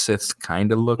Sith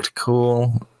kind of looked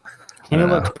cool. He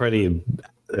looked pretty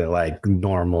like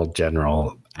normal,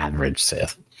 general, average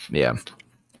Sith. Yeah.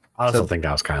 I also think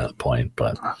that was kind of the point,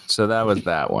 but so that was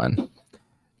that one.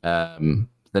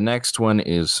 The next one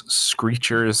is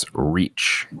Screecher's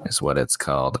Reach, is what it's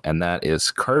called, and that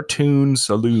is Cartoon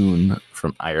Saloon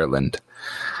from Ireland.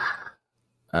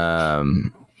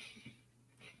 What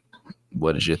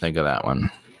did you think of that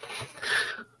one?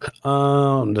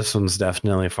 This one's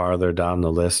definitely farther down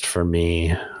the list for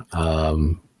me.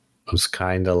 It was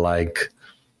kind of like,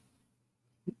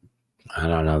 I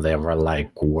don't know, they were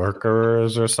like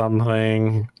workers or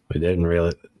something. They didn't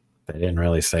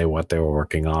really say what they were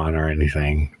working on or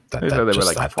anything. They thought they were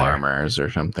like farmers or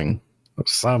something.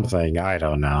 Something, I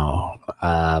don't know.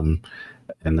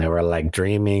 And they were like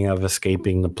dreaming of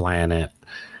escaping the planet,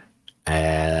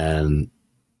 and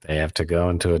they have to go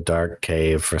into a dark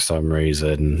cave for some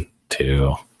reason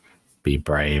to be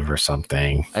brave or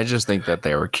something. I just think that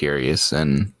they were curious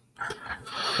and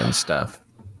stuff.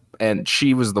 And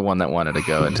she was the one that wanted to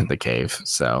go into the cave,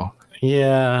 so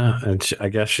yeah, and I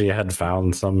guess she had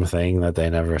found something that they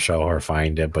never show her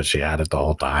find it, but she had it the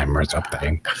whole time or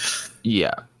something.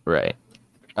 Yeah, right.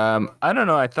 I don't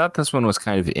know. I thought this one was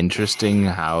kind of interesting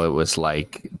how it was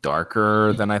like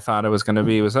darker than I thought it was going to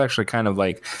be. It was actually kind of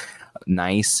like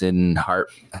nice and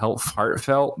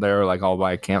heartfelt. They're like all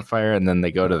by a campfire, and then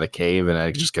they go to the cave, and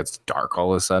it just gets dark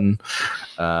all of a sudden.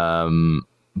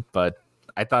 But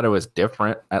I thought it was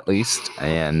different, at least.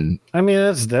 And I mean,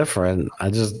 it's different.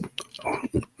 Just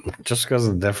because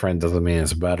it's different doesn't mean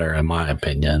it's better, in my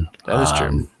opinion. That is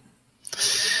true.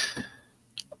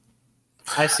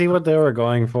 I see what they were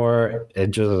going for.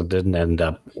 It just didn't end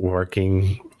up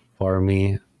working for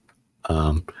me.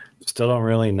 Still don't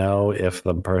really know if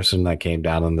the person that came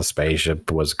down in the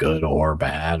spaceship was good or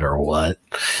bad or what.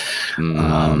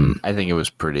 I think it was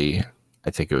pretty.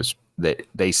 I think it was.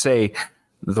 They say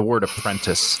the word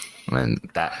apprentice, and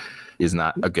that is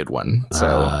not a good one.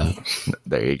 So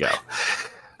there you go.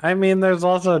 I mean, there's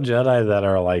also Jedi that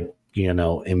are like,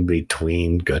 in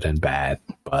between good and bad,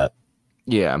 but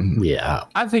yeah,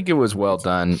 I think it was well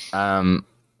done.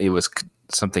 It was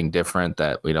something different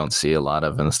that we don't see a lot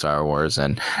of in Star Wars,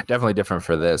 and definitely different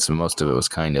for this. And most of it was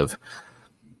kind of,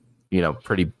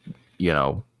 pretty,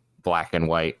 black and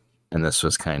white, and this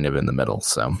was kind of in the middle.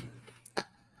 So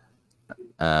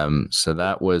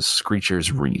that was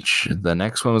Screecher's Reach. The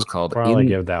next one was called. Probably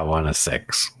give that one a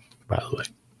 6. By the way,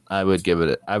 I would give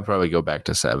it. I'd probably go back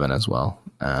to 7 as well.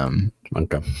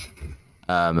 Okay.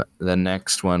 The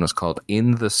next one was called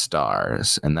In the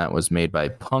Stars, and that was made by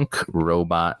Punk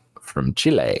Robot from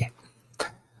Chile.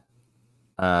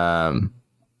 I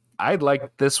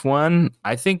liked this one.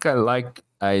 I think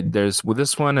there's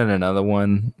this one and another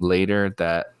one later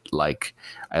that I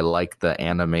like the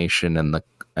animation and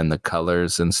the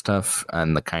colors and stuff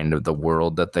and the kind of the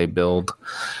world that they build.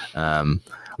 I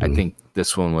think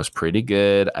this one was pretty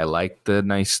good. I like the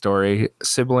nice story.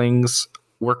 Siblings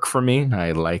work for me.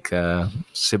 I like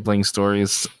sibling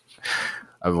stories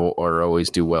or always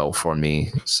do well for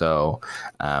me. So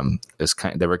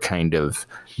they were kind of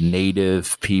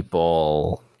native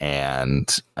people, and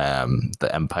the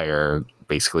Empire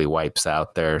basically wipes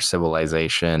out their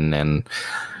civilization and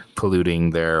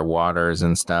polluting their waters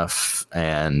and stuff,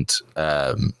 and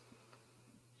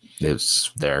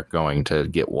they're going to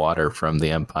get water from the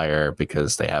Empire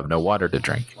because they have no water to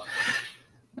drink.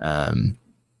 And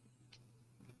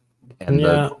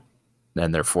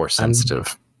they're force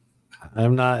sensitive.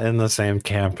 I'm not in the same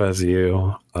camp as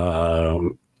you. I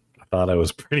thought it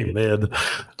was pretty mid.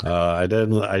 I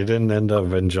didn't end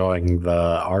up enjoying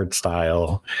the art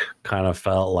style. Kind of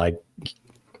felt like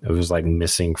it was like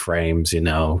missing frames,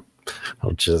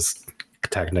 which is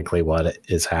technically what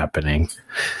is happening.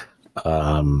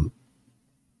 I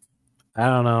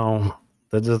don't know.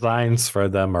 The designs for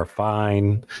them are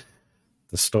fine.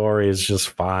 The story is just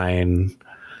fine.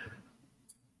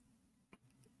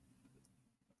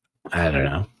 I don't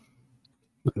know.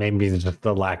 Maybe just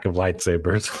the lack of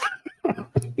lightsabers.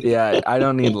 Yeah, I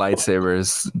don't need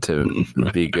lightsabers to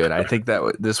be good. I think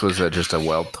that this was just a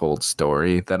well-told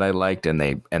story that I liked, and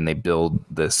they build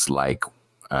this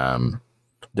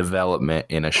development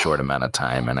in a short amount of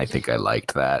time, and I think I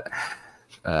liked that.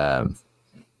 And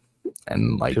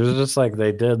it was just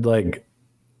they did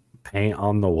paint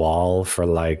on the wall for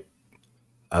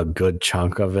a good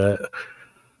chunk of it,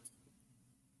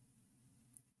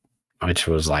 which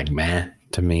was meh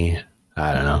to me.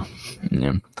 I don't know.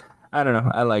 Yeah. I don't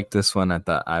know. I like this one. I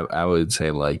thought I would say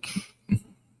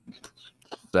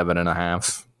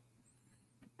 7.5.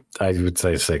 I would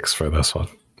say 6 for this one.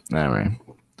 All right.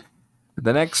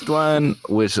 The next one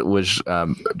was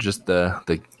just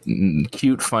the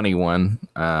cute, funny one.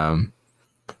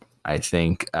 I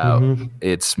think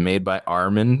it's made by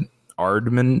Aardman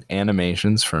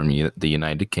Animations from the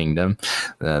United Kingdom.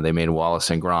 They made Wallace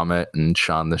and Gromit and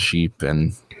Shaun the Sheep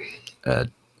and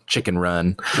Chicken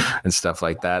Run and stuff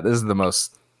like that. This is the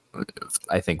most,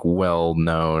 I think,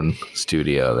 well-known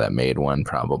studio that made one,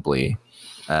 probably.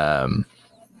 What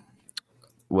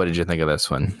did you think of this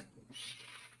one?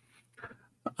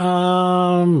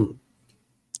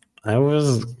 I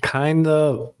was kind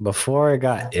of before I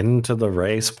got into the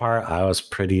race part, I was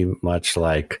pretty much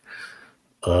like,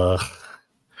 ugh.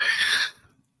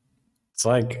 It's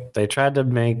like they tried to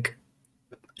make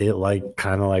it like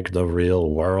kind of like the real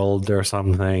world or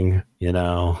something, you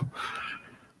know.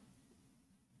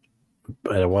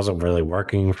 But it wasn't really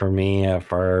working for me at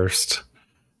first.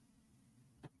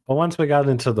 But once we got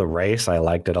into the race, I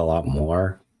liked it a lot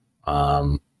more.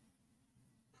 Um,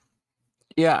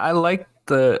 Yeah, I like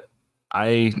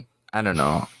I don't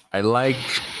know. I like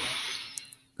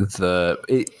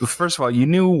first of all, you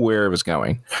knew where it was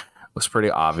going. It was pretty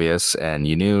obvious, and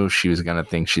you knew she was gonna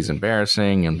think she's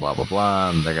embarrassing and blah blah blah,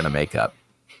 and they're gonna make up.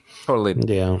 Totally,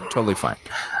 yeah, totally fine.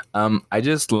 I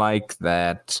just like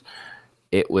that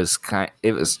I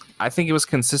think it was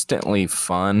consistently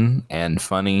fun and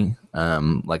funny.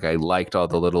 Like I liked all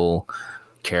the little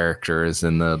characters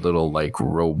and the little like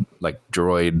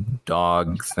droid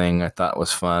dog thing I thought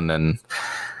was fun,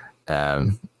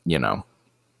 and you know,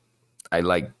 I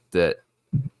liked that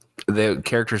the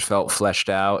characters felt fleshed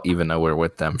out even though we're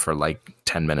with them for like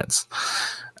 10 minutes.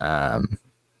 I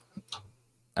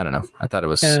don't know, I thought it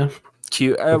was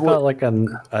cute. It felt like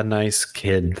a nice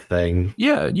kid thing.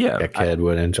 Yeah, a kid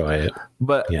would enjoy it.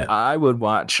 But yeah. I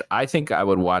think I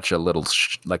would watch a little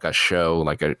like a show,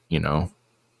 like a not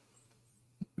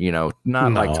No,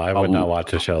 like I would not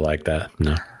watch a show like that.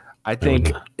 No. I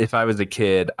think if I was a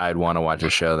kid, I'd want to watch a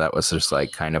show that was just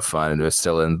like kind of fun and it was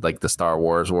still in like the Star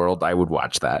Wars world. I would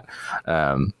watch that.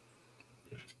 I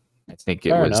think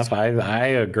Fair enough. I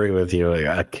agree with you.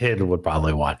 A kid would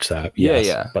probably watch that. Yes,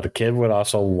 yeah. But a kid would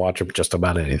also watch just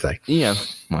about anything. Yeah.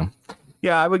 Well,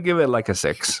 yeah, I would give it like a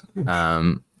 6.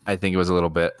 I think it was a little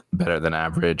bit better than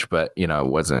average, but it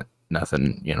wasn't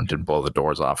nothing, didn't blow the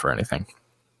doors off or anything.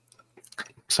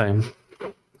 Same.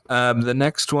 The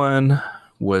next one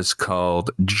was called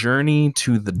Journey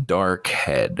to the Dark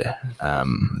Head.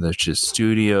 That's just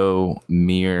Studio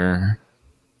Mir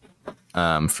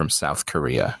from South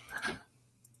Korea.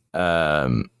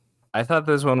 I thought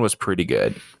this one was pretty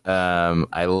good.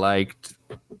 I liked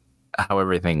how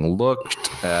everything looked.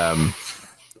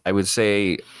 I would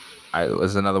say it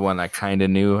was another one I kind of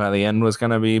knew how the end was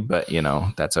going to be, but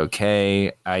that's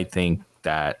okay. I think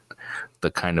that the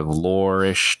kind of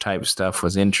lore-ish type stuff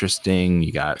was interesting.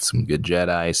 You got some good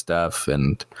Jedi stuff,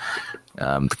 and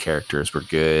the characters were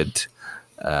good.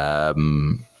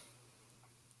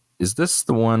 Is this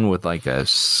the one with like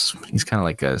he's kind of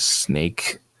like a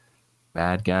snake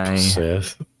bad guy?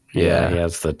 Sith. Yeah, he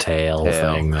has the tail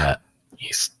thing that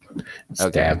he's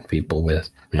stab people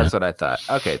with. Yeah. That's what I thought.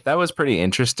 Okay, that was pretty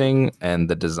interesting, and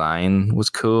the design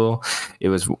was cool. It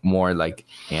was more like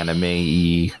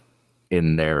anime-y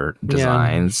in their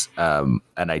designs, and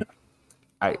I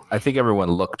think everyone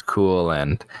looked cool,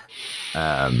 and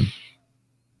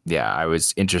I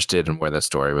was interested in where the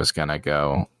story was gonna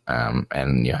go,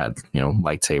 and you had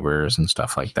lightsabers and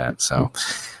stuff like that. So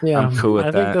I'm cool with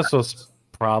that. I think this was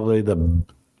probably the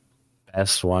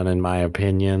best one in my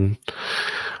opinion.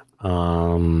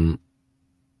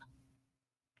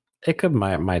 It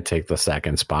might take the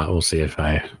second spot. We'll see if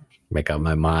I make up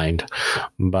my mind.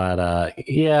 But I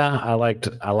liked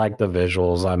the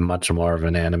visuals. I'm much more of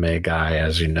an anime guy,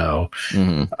 as you know.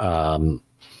 Mm-hmm.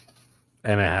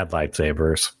 And it had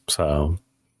lightsabers, so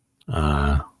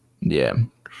yeah.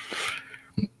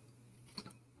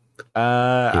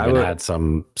 Even had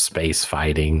some space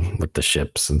fighting with the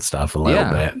ships and stuff a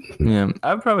little bit. Yeah,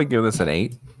 I'd probably give this an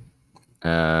 8.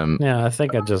 I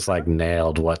think I just like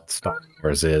nailed what Star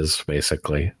Wars is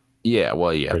basically. Yeah,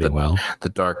 well, yeah, pretty well. The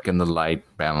dark and the light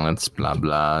balance, blah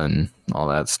blah, and all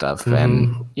that stuff.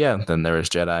 Mm-hmm. And then there was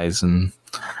Jedis and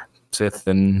Sith,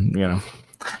 and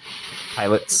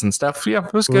pilots and stuff. Yeah,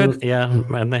 it was good. Yeah,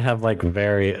 and they have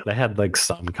they had like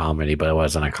some comedy, but it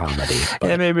wasn't a comedy. But.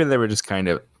 Yeah, maybe they were just kind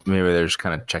of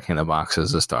checking the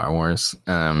boxes of Star Wars.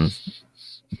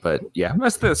 But yeah, I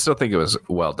still think it was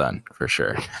well done for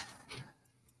sure.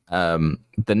 The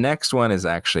next one is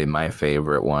actually my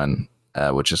favorite one,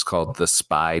 which is called The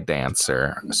Spy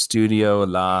Dancer, Studio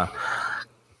La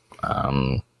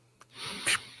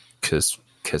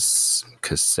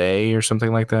Casse or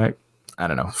something like that. I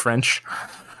don't know, French.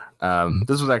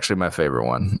 This was actually my favorite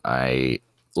one. I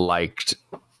liked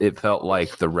it. Felt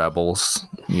like the rebels,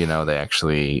 they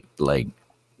actually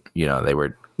they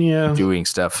were doing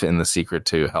stuff in the secret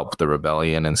to help the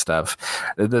rebellion and stuff.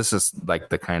 This is like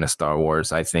the kind of Star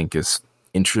Wars I think is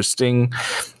interesting.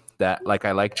 That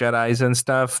I like Jedis and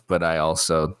stuff, but I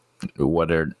also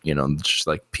just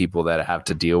like people that have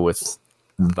to deal with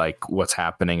like what's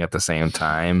happening at the same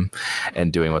time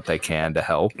and doing what they can to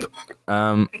help.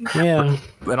 And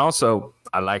also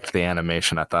I liked the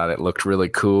animation. I thought it looked really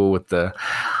cool with the.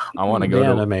 I want to go. The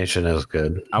to, animation is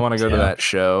good. I want to go to that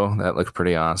show. That looked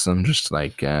pretty awesome. Just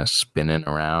like spinning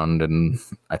around, and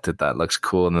I thought that looks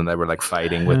cool. And then they were like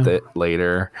fighting with it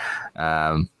later,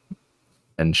 and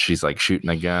she's like shooting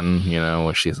a gun. You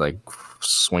know, she's like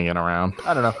swinging around.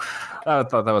 I don't know. I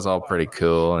thought that was all pretty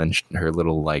cool, and her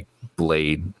little like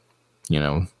blade. You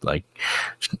know, like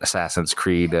Assassin's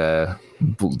Creed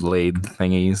blade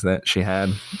thingies that she had.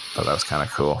 Thought that was kind of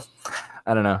cool.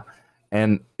 I don't know.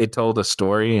 And it told a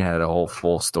story, it had a whole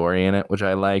full story in it, which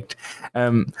I liked.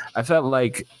 I felt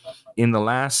like in the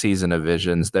last season of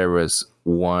Visions, there was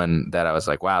one that I was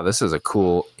like, wow, this is a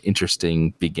cool,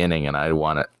 interesting beginning, and I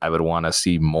would want to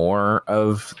see more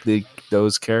of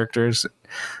those characters.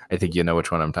 I think you know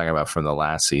which one I'm talking about from the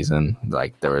last season.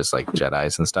 Like there was like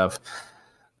Jedis and stuff.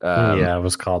 Yeah, it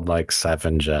was called like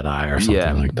Seven Jedi or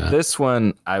something like that. This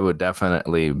one, I would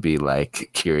definitely be like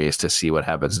curious to see what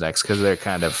happens next because they're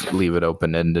kind of leave it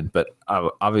open ended. But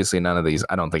obviously, none of these,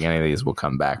 I don't think any of these will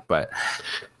come back. But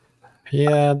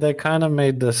yeah, they kind of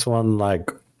made this one like,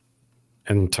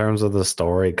 in terms of the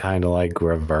story, kind of like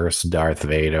reverse Darth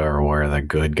Vader, where the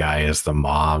good guy is the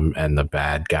mom and the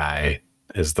bad guy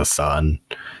is the son.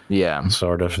 Yeah,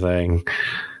 sort of thing.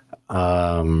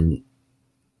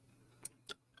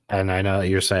 And I know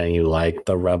you're saying you like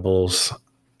the Rebels,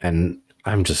 and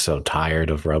I'm just so tired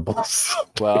of Rebels.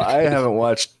 Well, I haven't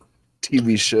watched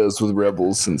TV shows with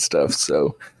Rebels and stuff,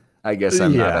 so I guess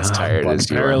I'm not as tired as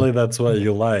you are. Apparently that's what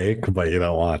you like, but you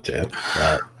don't watch it.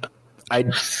 But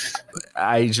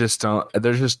I just don't.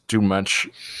 There's just too much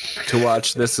to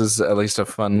watch. This is at least a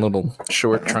fun little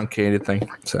short truncated thing.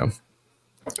 So,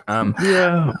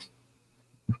 yeah.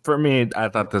 For me, I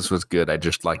thought this was good. I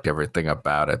just liked everything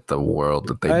about it, the world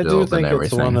that they built and everything. I do think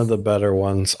it's one of the better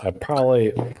ones. I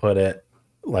probably put it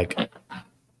like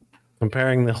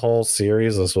comparing the whole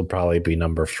series. This will probably be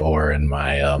number 4 in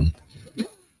my.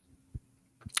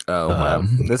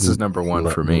 This is number 1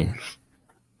 for me.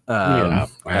 Yeah,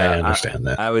 I understand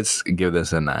that. I would give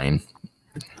this a 9.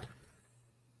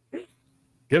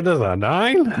 Give this a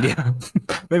 9? Yeah,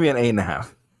 maybe an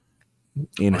 8.5.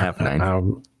 8.5,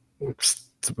 9.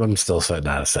 I'm still sitting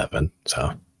at a 7.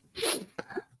 So,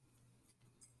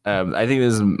 I think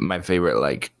this is my favorite,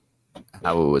 like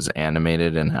how it was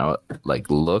animated and how it like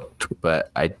looked.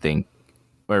 But I think,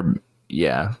 my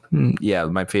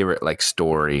favorite like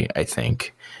story. I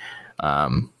think.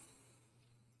 I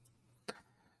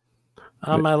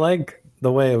like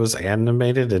the way it was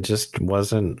animated. It just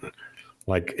wasn't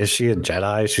like, is she a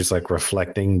Jedi? She's like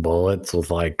reflecting bullets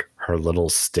with like her little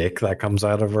stick that comes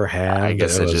out of her hand. I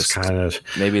guess it was just kind of,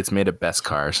 maybe it's made of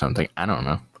Beskar or something. I don't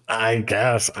know. I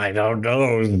guess I don't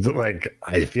know. Like,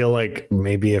 I feel like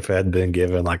maybe if it had been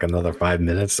given like another 5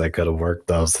 minutes, I could have worked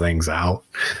those things out.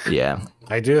 Yeah,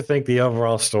 I do think the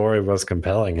overall story was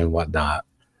compelling and whatnot.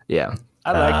 Yeah,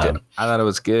 I liked it. I thought it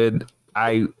was good.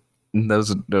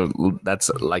 That's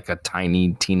like a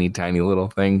teeny tiny little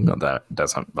thing that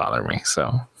doesn't bother me.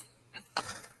 So,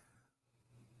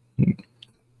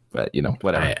 but you know,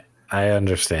 whatever. I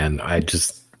understand. I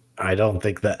don't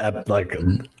think that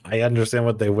I understand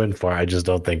what they went for. I just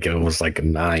don't think it was like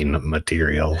 9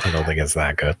 material. I don't think it's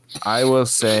that good. I will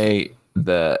say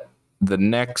the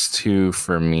next 2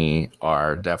 for me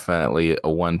are definitely a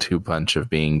 1-2 punch of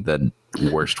being the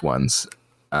worst ones.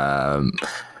 But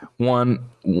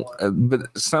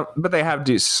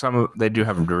they do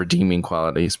have redeeming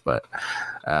qualities, but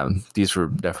these were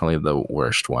definitely the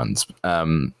worst ones.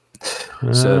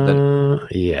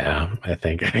 Yeah, I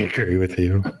think I agree with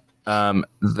you.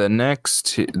 The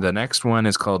next one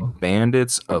is called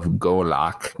Bandits of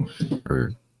Golak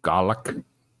or Golak,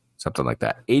 something like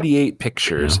that. 88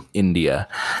 Pictures, India.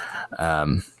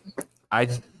 I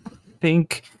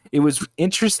think it was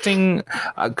interesting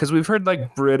because we've heard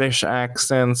like British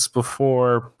accents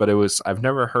before, but I've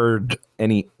never heard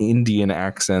any Indian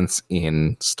accents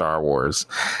in Star Wars.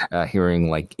 Hearing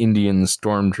like Indian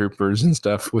stormtroopers and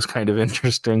stuff was kind of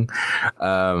interesting.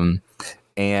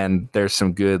 And there's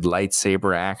some good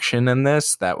lightsaber action in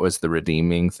this. That was the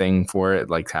redeeming thing for it,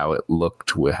 like how it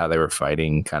looked with how they were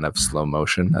fighting kind of slow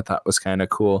motion. I thought was kind of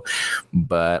cool,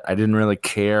 but I didn't really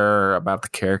care about the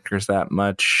characters that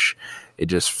much. It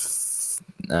just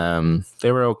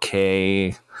they were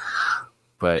okay,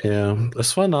 but yeah,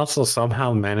 this one also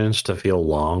somehow managed to feel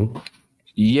long.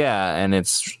 Yeah, and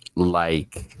it's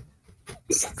like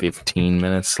 15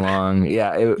 minutes long.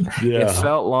 It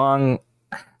felt long.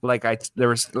 Like I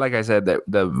said, that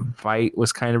the fight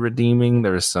was kind of redeeming.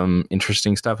 There was some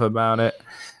interesting stuff about it.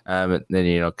 And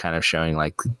then, kind of showing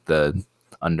like the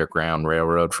Underground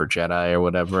Railroad for Jedi or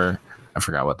whatever. I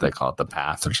forgot what they call it, the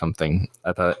path or something.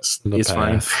 I thought it's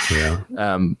path, fine. yeah.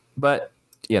 But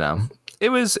it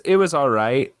was all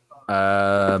right.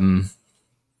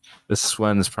 This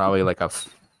one's probably like a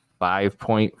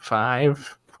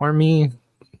 5.5 for me.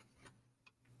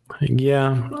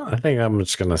 Yeah, I think I'm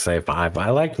just gonna say 5. I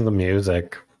liked the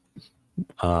music.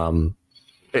 The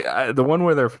one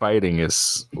where they're fighting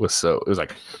it was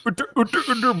like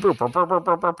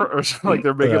like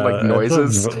they're making like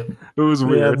noises. It was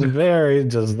weird. Yeah, it's very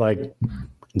just like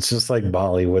it's just like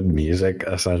Bollywood music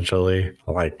essentially,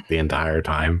 like the entire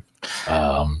time.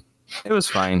 It was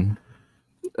fine.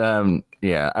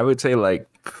 Yeah, I would say like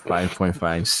 5.5,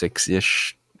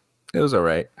 6-ish. It was all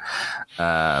right.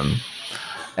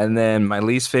 And then my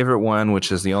least favorite one, which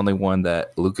is the only one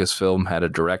that Lucasfilm had a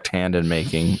direct hand in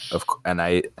making, and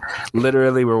I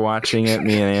literally were watching it.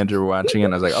 Me and Andrew were watching it,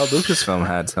 and I was like, "Oh, Lucasfilm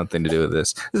had something to do with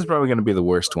this. This is probably going to be the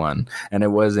worst one," and it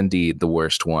was indeed the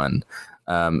worst one.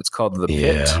 It's called The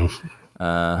Pit.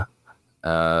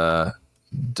 The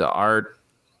art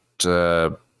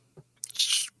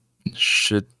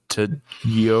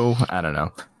Shitayo, I don't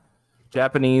know.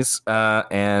 Japanese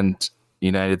and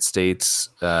United States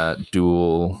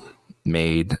dual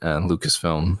made.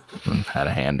 Lucasfilm had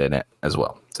a hand in it as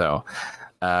well. So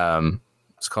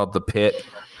it's called The Pit.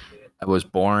 It was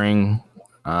boring.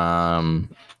 And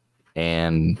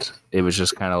it was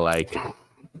just kind of like,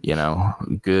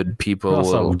 good people.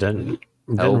 Also, didn't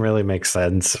really make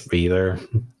sense either.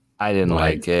 I didn't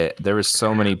like it. There was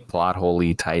so many plot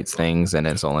holey tight things, and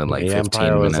it's only like the 15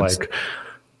 Empire minutes. Was like,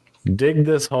 dig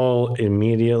this hole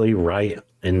immediately right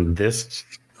in this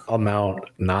amount,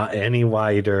 not any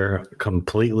wider,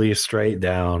 completely straight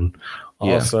down.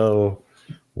 Yeah. Also,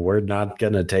 we're not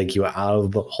going to take you out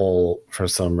of the hole for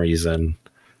some reason,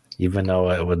 even though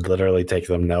it would literally take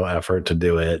them no effort to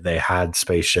do it. They had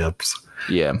spaceships.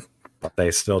 Yeah. But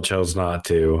they still chose not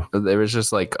to. There was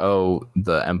just like, oh,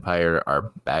 the Empire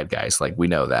are bad guys. Like, we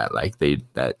know that. Like,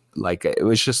 it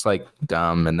was just like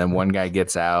dumb. And then one guy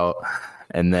gets out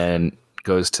and then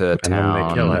goes to town. And then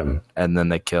they kill him. And then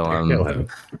they kill him.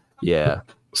 Yeah.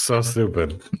 So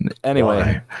stupid.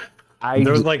 Anyway.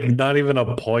 There was like not even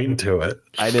a point to it.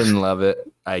 I didn't love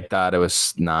it. I thought it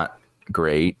was not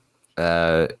great.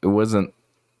 It wasn't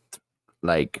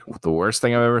like the worst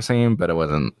thing I've ever seen, but it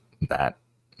wasn't that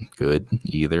good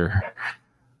either.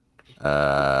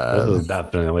 This is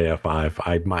definitely a 5.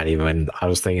 I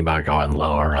was thinking about going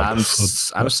lower. I'm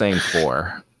saying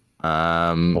 4.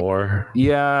 4.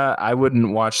 Yeah, I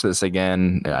wouldn't watch this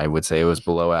again. I would say it was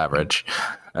below average.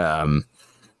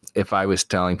 If I was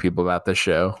telling people about the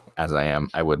show, as I am,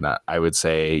 I would not. I would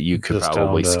say you could just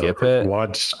probably skip it.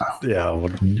 Watch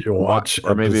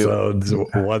or maybe episodes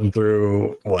 1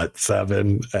 through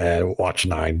 7, and watch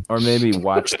 9. Or maybe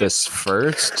watch this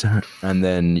first, and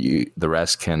then the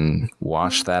rest can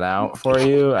wash that out for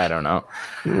you. I don't know.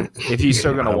 If you're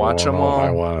still gonna watch them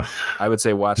all, I would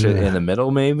say watch it in the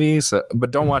middle, maybe. So,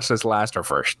 but don't watch this last or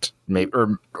first, maybe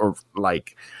or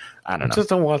like I don't know. Just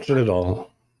don't watch it at all.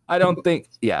 I don't think,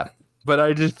 but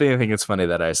I just think it's funny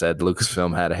that I said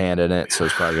Lucasfilm had a hand in it, so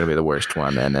it's probably going to be the worst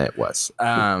one, and it was.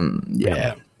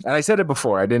 Yeah. And I said it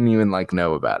before. I didn't even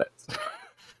know about it.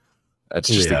 I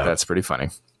just think that's pretty funny.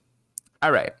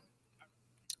 All right.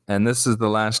 And this is the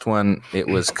last one. It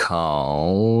was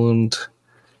called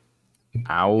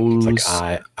Owls. It's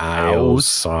like Owls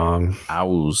song.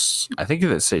 Owls. I think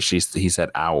he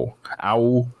said owl.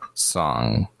 Owl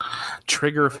song.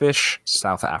 Triggerfish,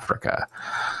 South Africa.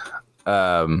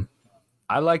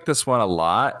 I like this one a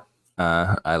lot.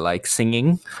 I like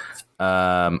singing.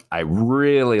 I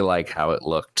really like how it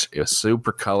looked. It was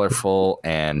super colorful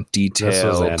and detailed. This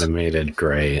was animated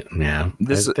great. Yeah.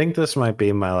 I think this might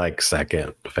be my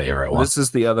second favorite one. This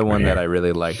is the other one that I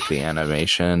really liked, the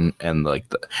animation and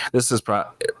this is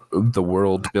the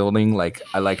world building.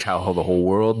 I liked how the whole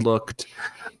world looked.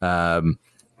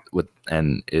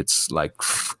 And it's like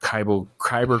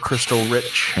kyber crystal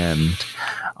rich and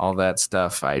all that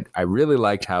stuff. I really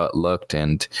liked how it looked,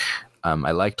 and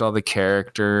I liked all the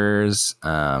characters.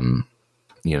 There's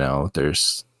a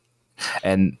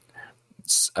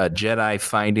Jedi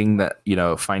finding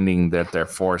that they're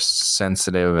force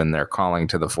sensitive and they're calling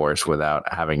to the force without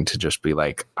having to just be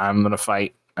like, I'm gonna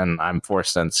fight and I'm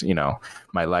force sensitive.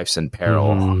 My life's in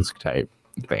peril type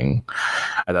thing.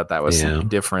 I thought that was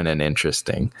different and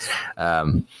interesting.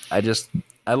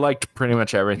 I liked pretty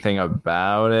much everything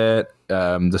about it.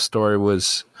 The story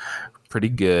was pretty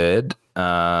good.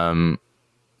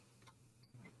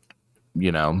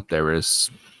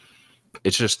 It's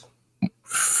just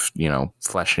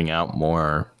fleshing out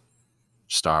more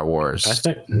Star Wars I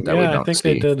think, that we don't they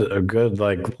see. did a good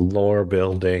like lore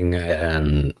building,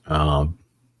 and I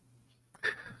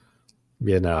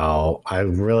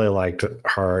really liked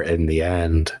her in the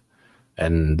end,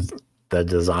 and the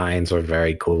designs were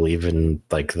very cool. Even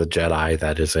like the Jedi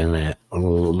that is in it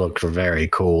looked very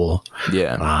cool.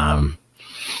 Yeah.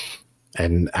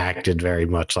 And acted very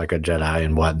much like a Jedi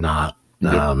and whatnot.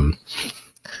 Yep.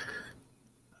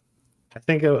 I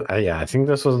think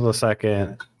this was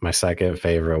my second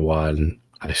favorite one.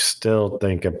 I still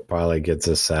think it probably gets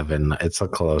a 7. It's a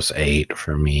close 8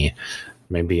 for me.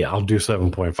 Maybe I'll do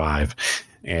 7.5.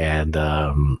 And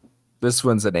This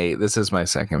one's an 8. This is my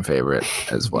second favorite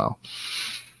as well.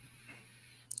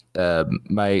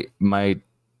 My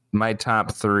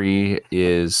top 3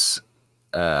 is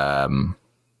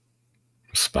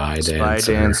Spy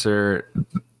Dancer,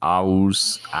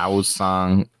 Owl's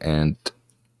Song, and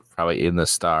probably In the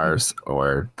Stars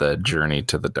or The Journey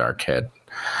to the Dark Head.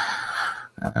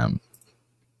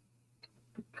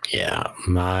 Yeah,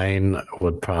 mine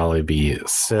would probably be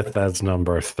Sith as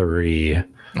number 3.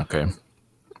 Okay.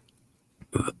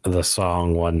 The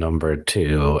Song one number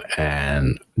 2,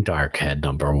 and Dark Head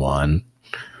number 1.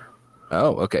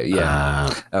 Oh, okay,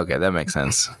 yeah. Okay, that makes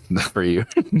sense for you.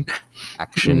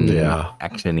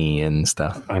 Action-y and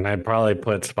stuff. And I'd probably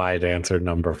put Spy Dancer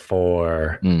number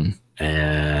 4,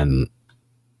 and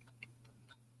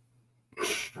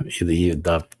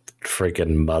the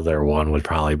freaking Mother one would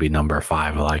probably be number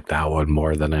 5. I like that one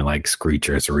more than I like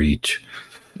Screecher's Reach.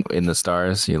 In the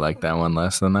Stars, you like that one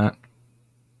less than that?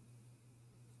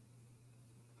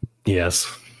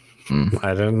 Yes.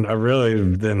 I really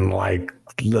didn't like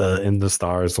the In the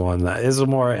Stars one. That is a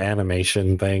more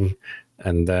animation thing.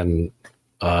 And then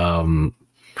how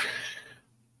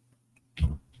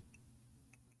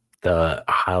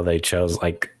they chose,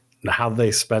 like how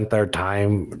they spent their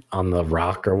time on the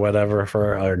rock or whatever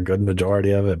for a good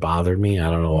majority of it bothered me. I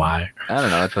don't know why. I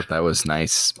don't know. I thought that was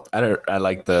nice. I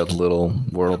like the little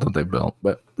world that they built,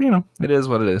 but it is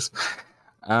what it is.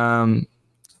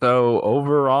 So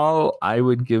overall, I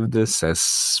would give this a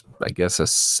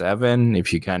 7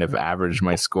 if you kind of average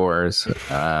my scores.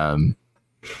 Because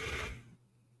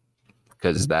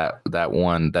that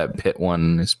pit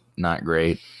one is not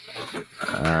great.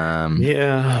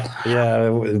 Definitely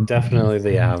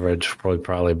the average would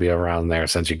probably be around there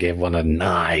since you gave one a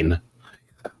 9.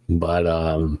 But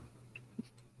I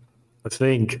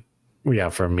think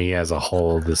for me as a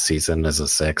whole, this season is a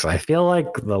 6. I feel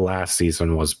like the last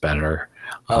season was better.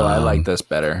 I like this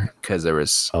better because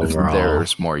there's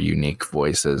more unique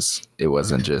voices. It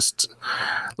wasn't just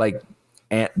like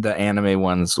the anime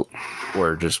ones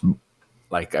were just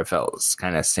like, I felt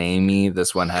kind of samey.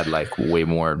 This one had like way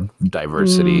more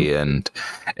diversity and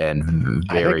varied.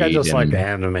 I think I just like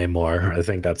anime more. I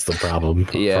think that's the problem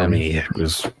for me.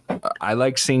 I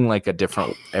like seeing like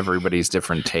everybody's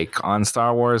different take on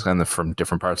Star Wars and from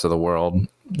different parts of the world.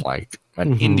 Like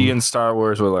an Indian Star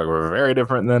Wars were very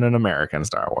different than an American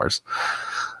Star Wars.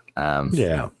 I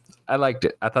liked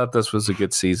it. I thought this was a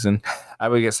good season. I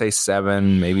would say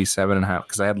 7, maybe 7.5,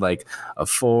 because I had like a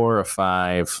 4, a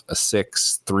 5, a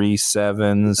 6, 3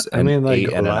 7s, and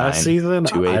 8 and last 9, season.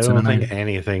 2 8s I and don't a 9. think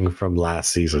anything from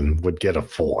last season would get a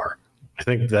 4. I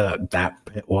think that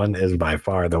one is by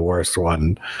far the worst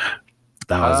one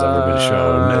that has ever been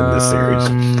shown in this series.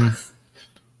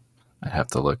 I have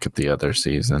to look at the other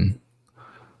season.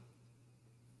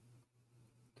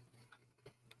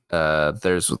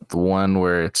 There's the one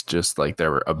where it's just like they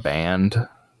were a band.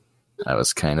 That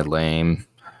was kind of lame.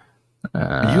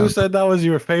 You said that was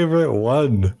your favorite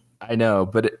one. I know,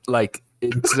 but it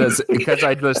says because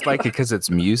I just like it because it's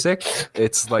music.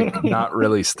 It's like not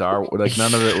really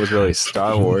none of it was really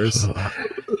Star Wars.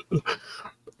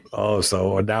 Oh,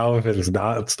 so now if it's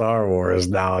not Star Wars,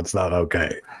 now it's not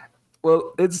okay.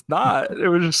 Well, it's not. It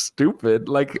was just stupid.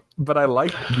 But I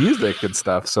like music and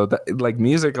stuff. So that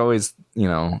music always,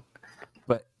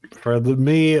 But for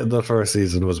me, the first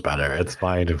season was better. It's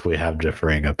fine if we have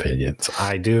differing opinions.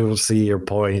 I do see your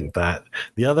point that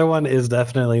the other one is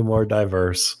definitely more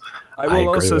diverse. I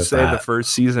will also say the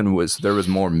first season there was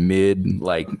more mid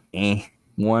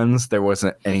ones. There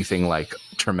wasn't anything like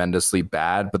tremendously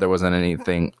bad, but there wasn't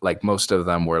anything like most of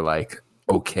them were like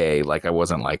okay. Like I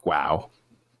wasn't like wow.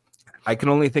 I can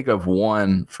only think of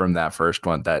one from that first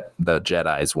one, that the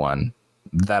Jedi's one,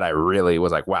 that I really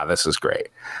was like, wow, this is great.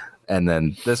 And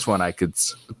then this one I could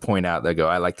point out that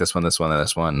I like this one, and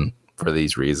this one for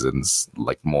these reasons,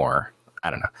 like more. I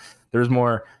don't know. There's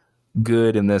more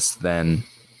good in this than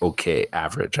okay,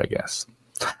 average, I guess.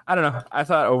 I don't know. I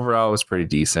thought overall it was pretty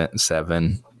decent.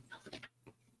 7.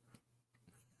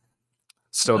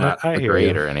 Still not I hear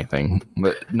great you. or anything,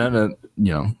 but none of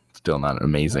still not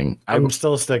amazing. I'm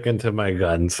still sticking to my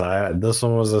guns. This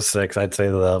one was a 6. I'd say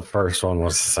the first one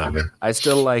was a 7. I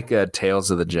still like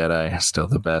Tales of the Jedi. Still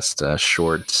the best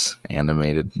short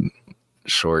animated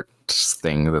short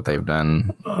thing that they've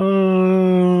done.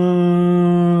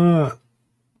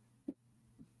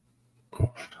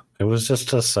 It was just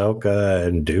Ahsoka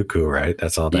and Dooku, right?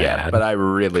 That's all they had. But I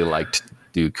really liked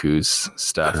Dooku's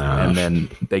stuff, and then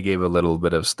they gave a little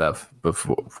bit of stuff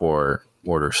before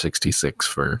Order 66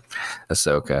 for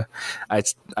Ahsoka. I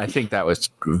think that was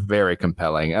very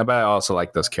compelling, but I also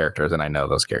like those characters, and I know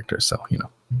those characters, so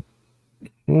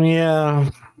Yeah,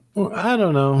 I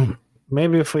don't know.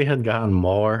 Maybe if we had gotten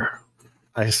more,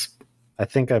 I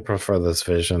think I prefer this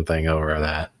Vision thing over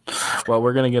that. Well,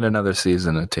 we're gonna get another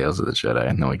season of Tales of the Jedi,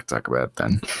 and then we can talk about it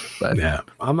then. But yeah,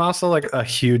 I'm also like a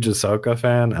huge Ahsoka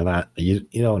fan, and you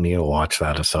don't need to watch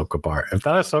that Ahsoka part. If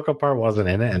that Ahsoka part wasn't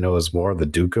in it and it was more the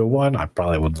Dooku one, I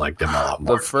probably would like them a lot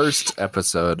more. The first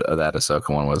episode of that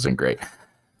Ahsoka one wasn't great,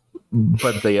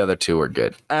 but the other two were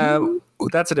good.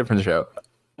 That's a different show.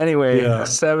 Anyway,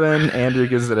 7. Andrew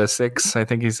gives it a 6. I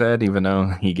think he said, even though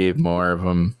he gave more of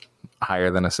them higher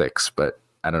than a 6, but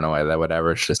I don't know why that would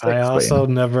average to 6. I also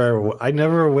never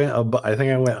went above. I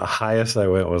think I went highest I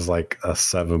went was like a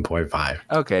 7.5.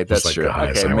 Okay, that's like true.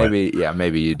 Okay,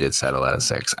 maybe you did settle at a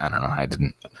 6. I don't know. I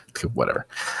didn't. Whatever.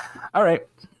 All right.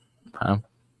 All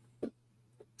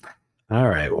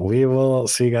right. We will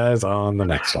see you guys on the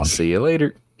next one. See you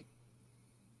later.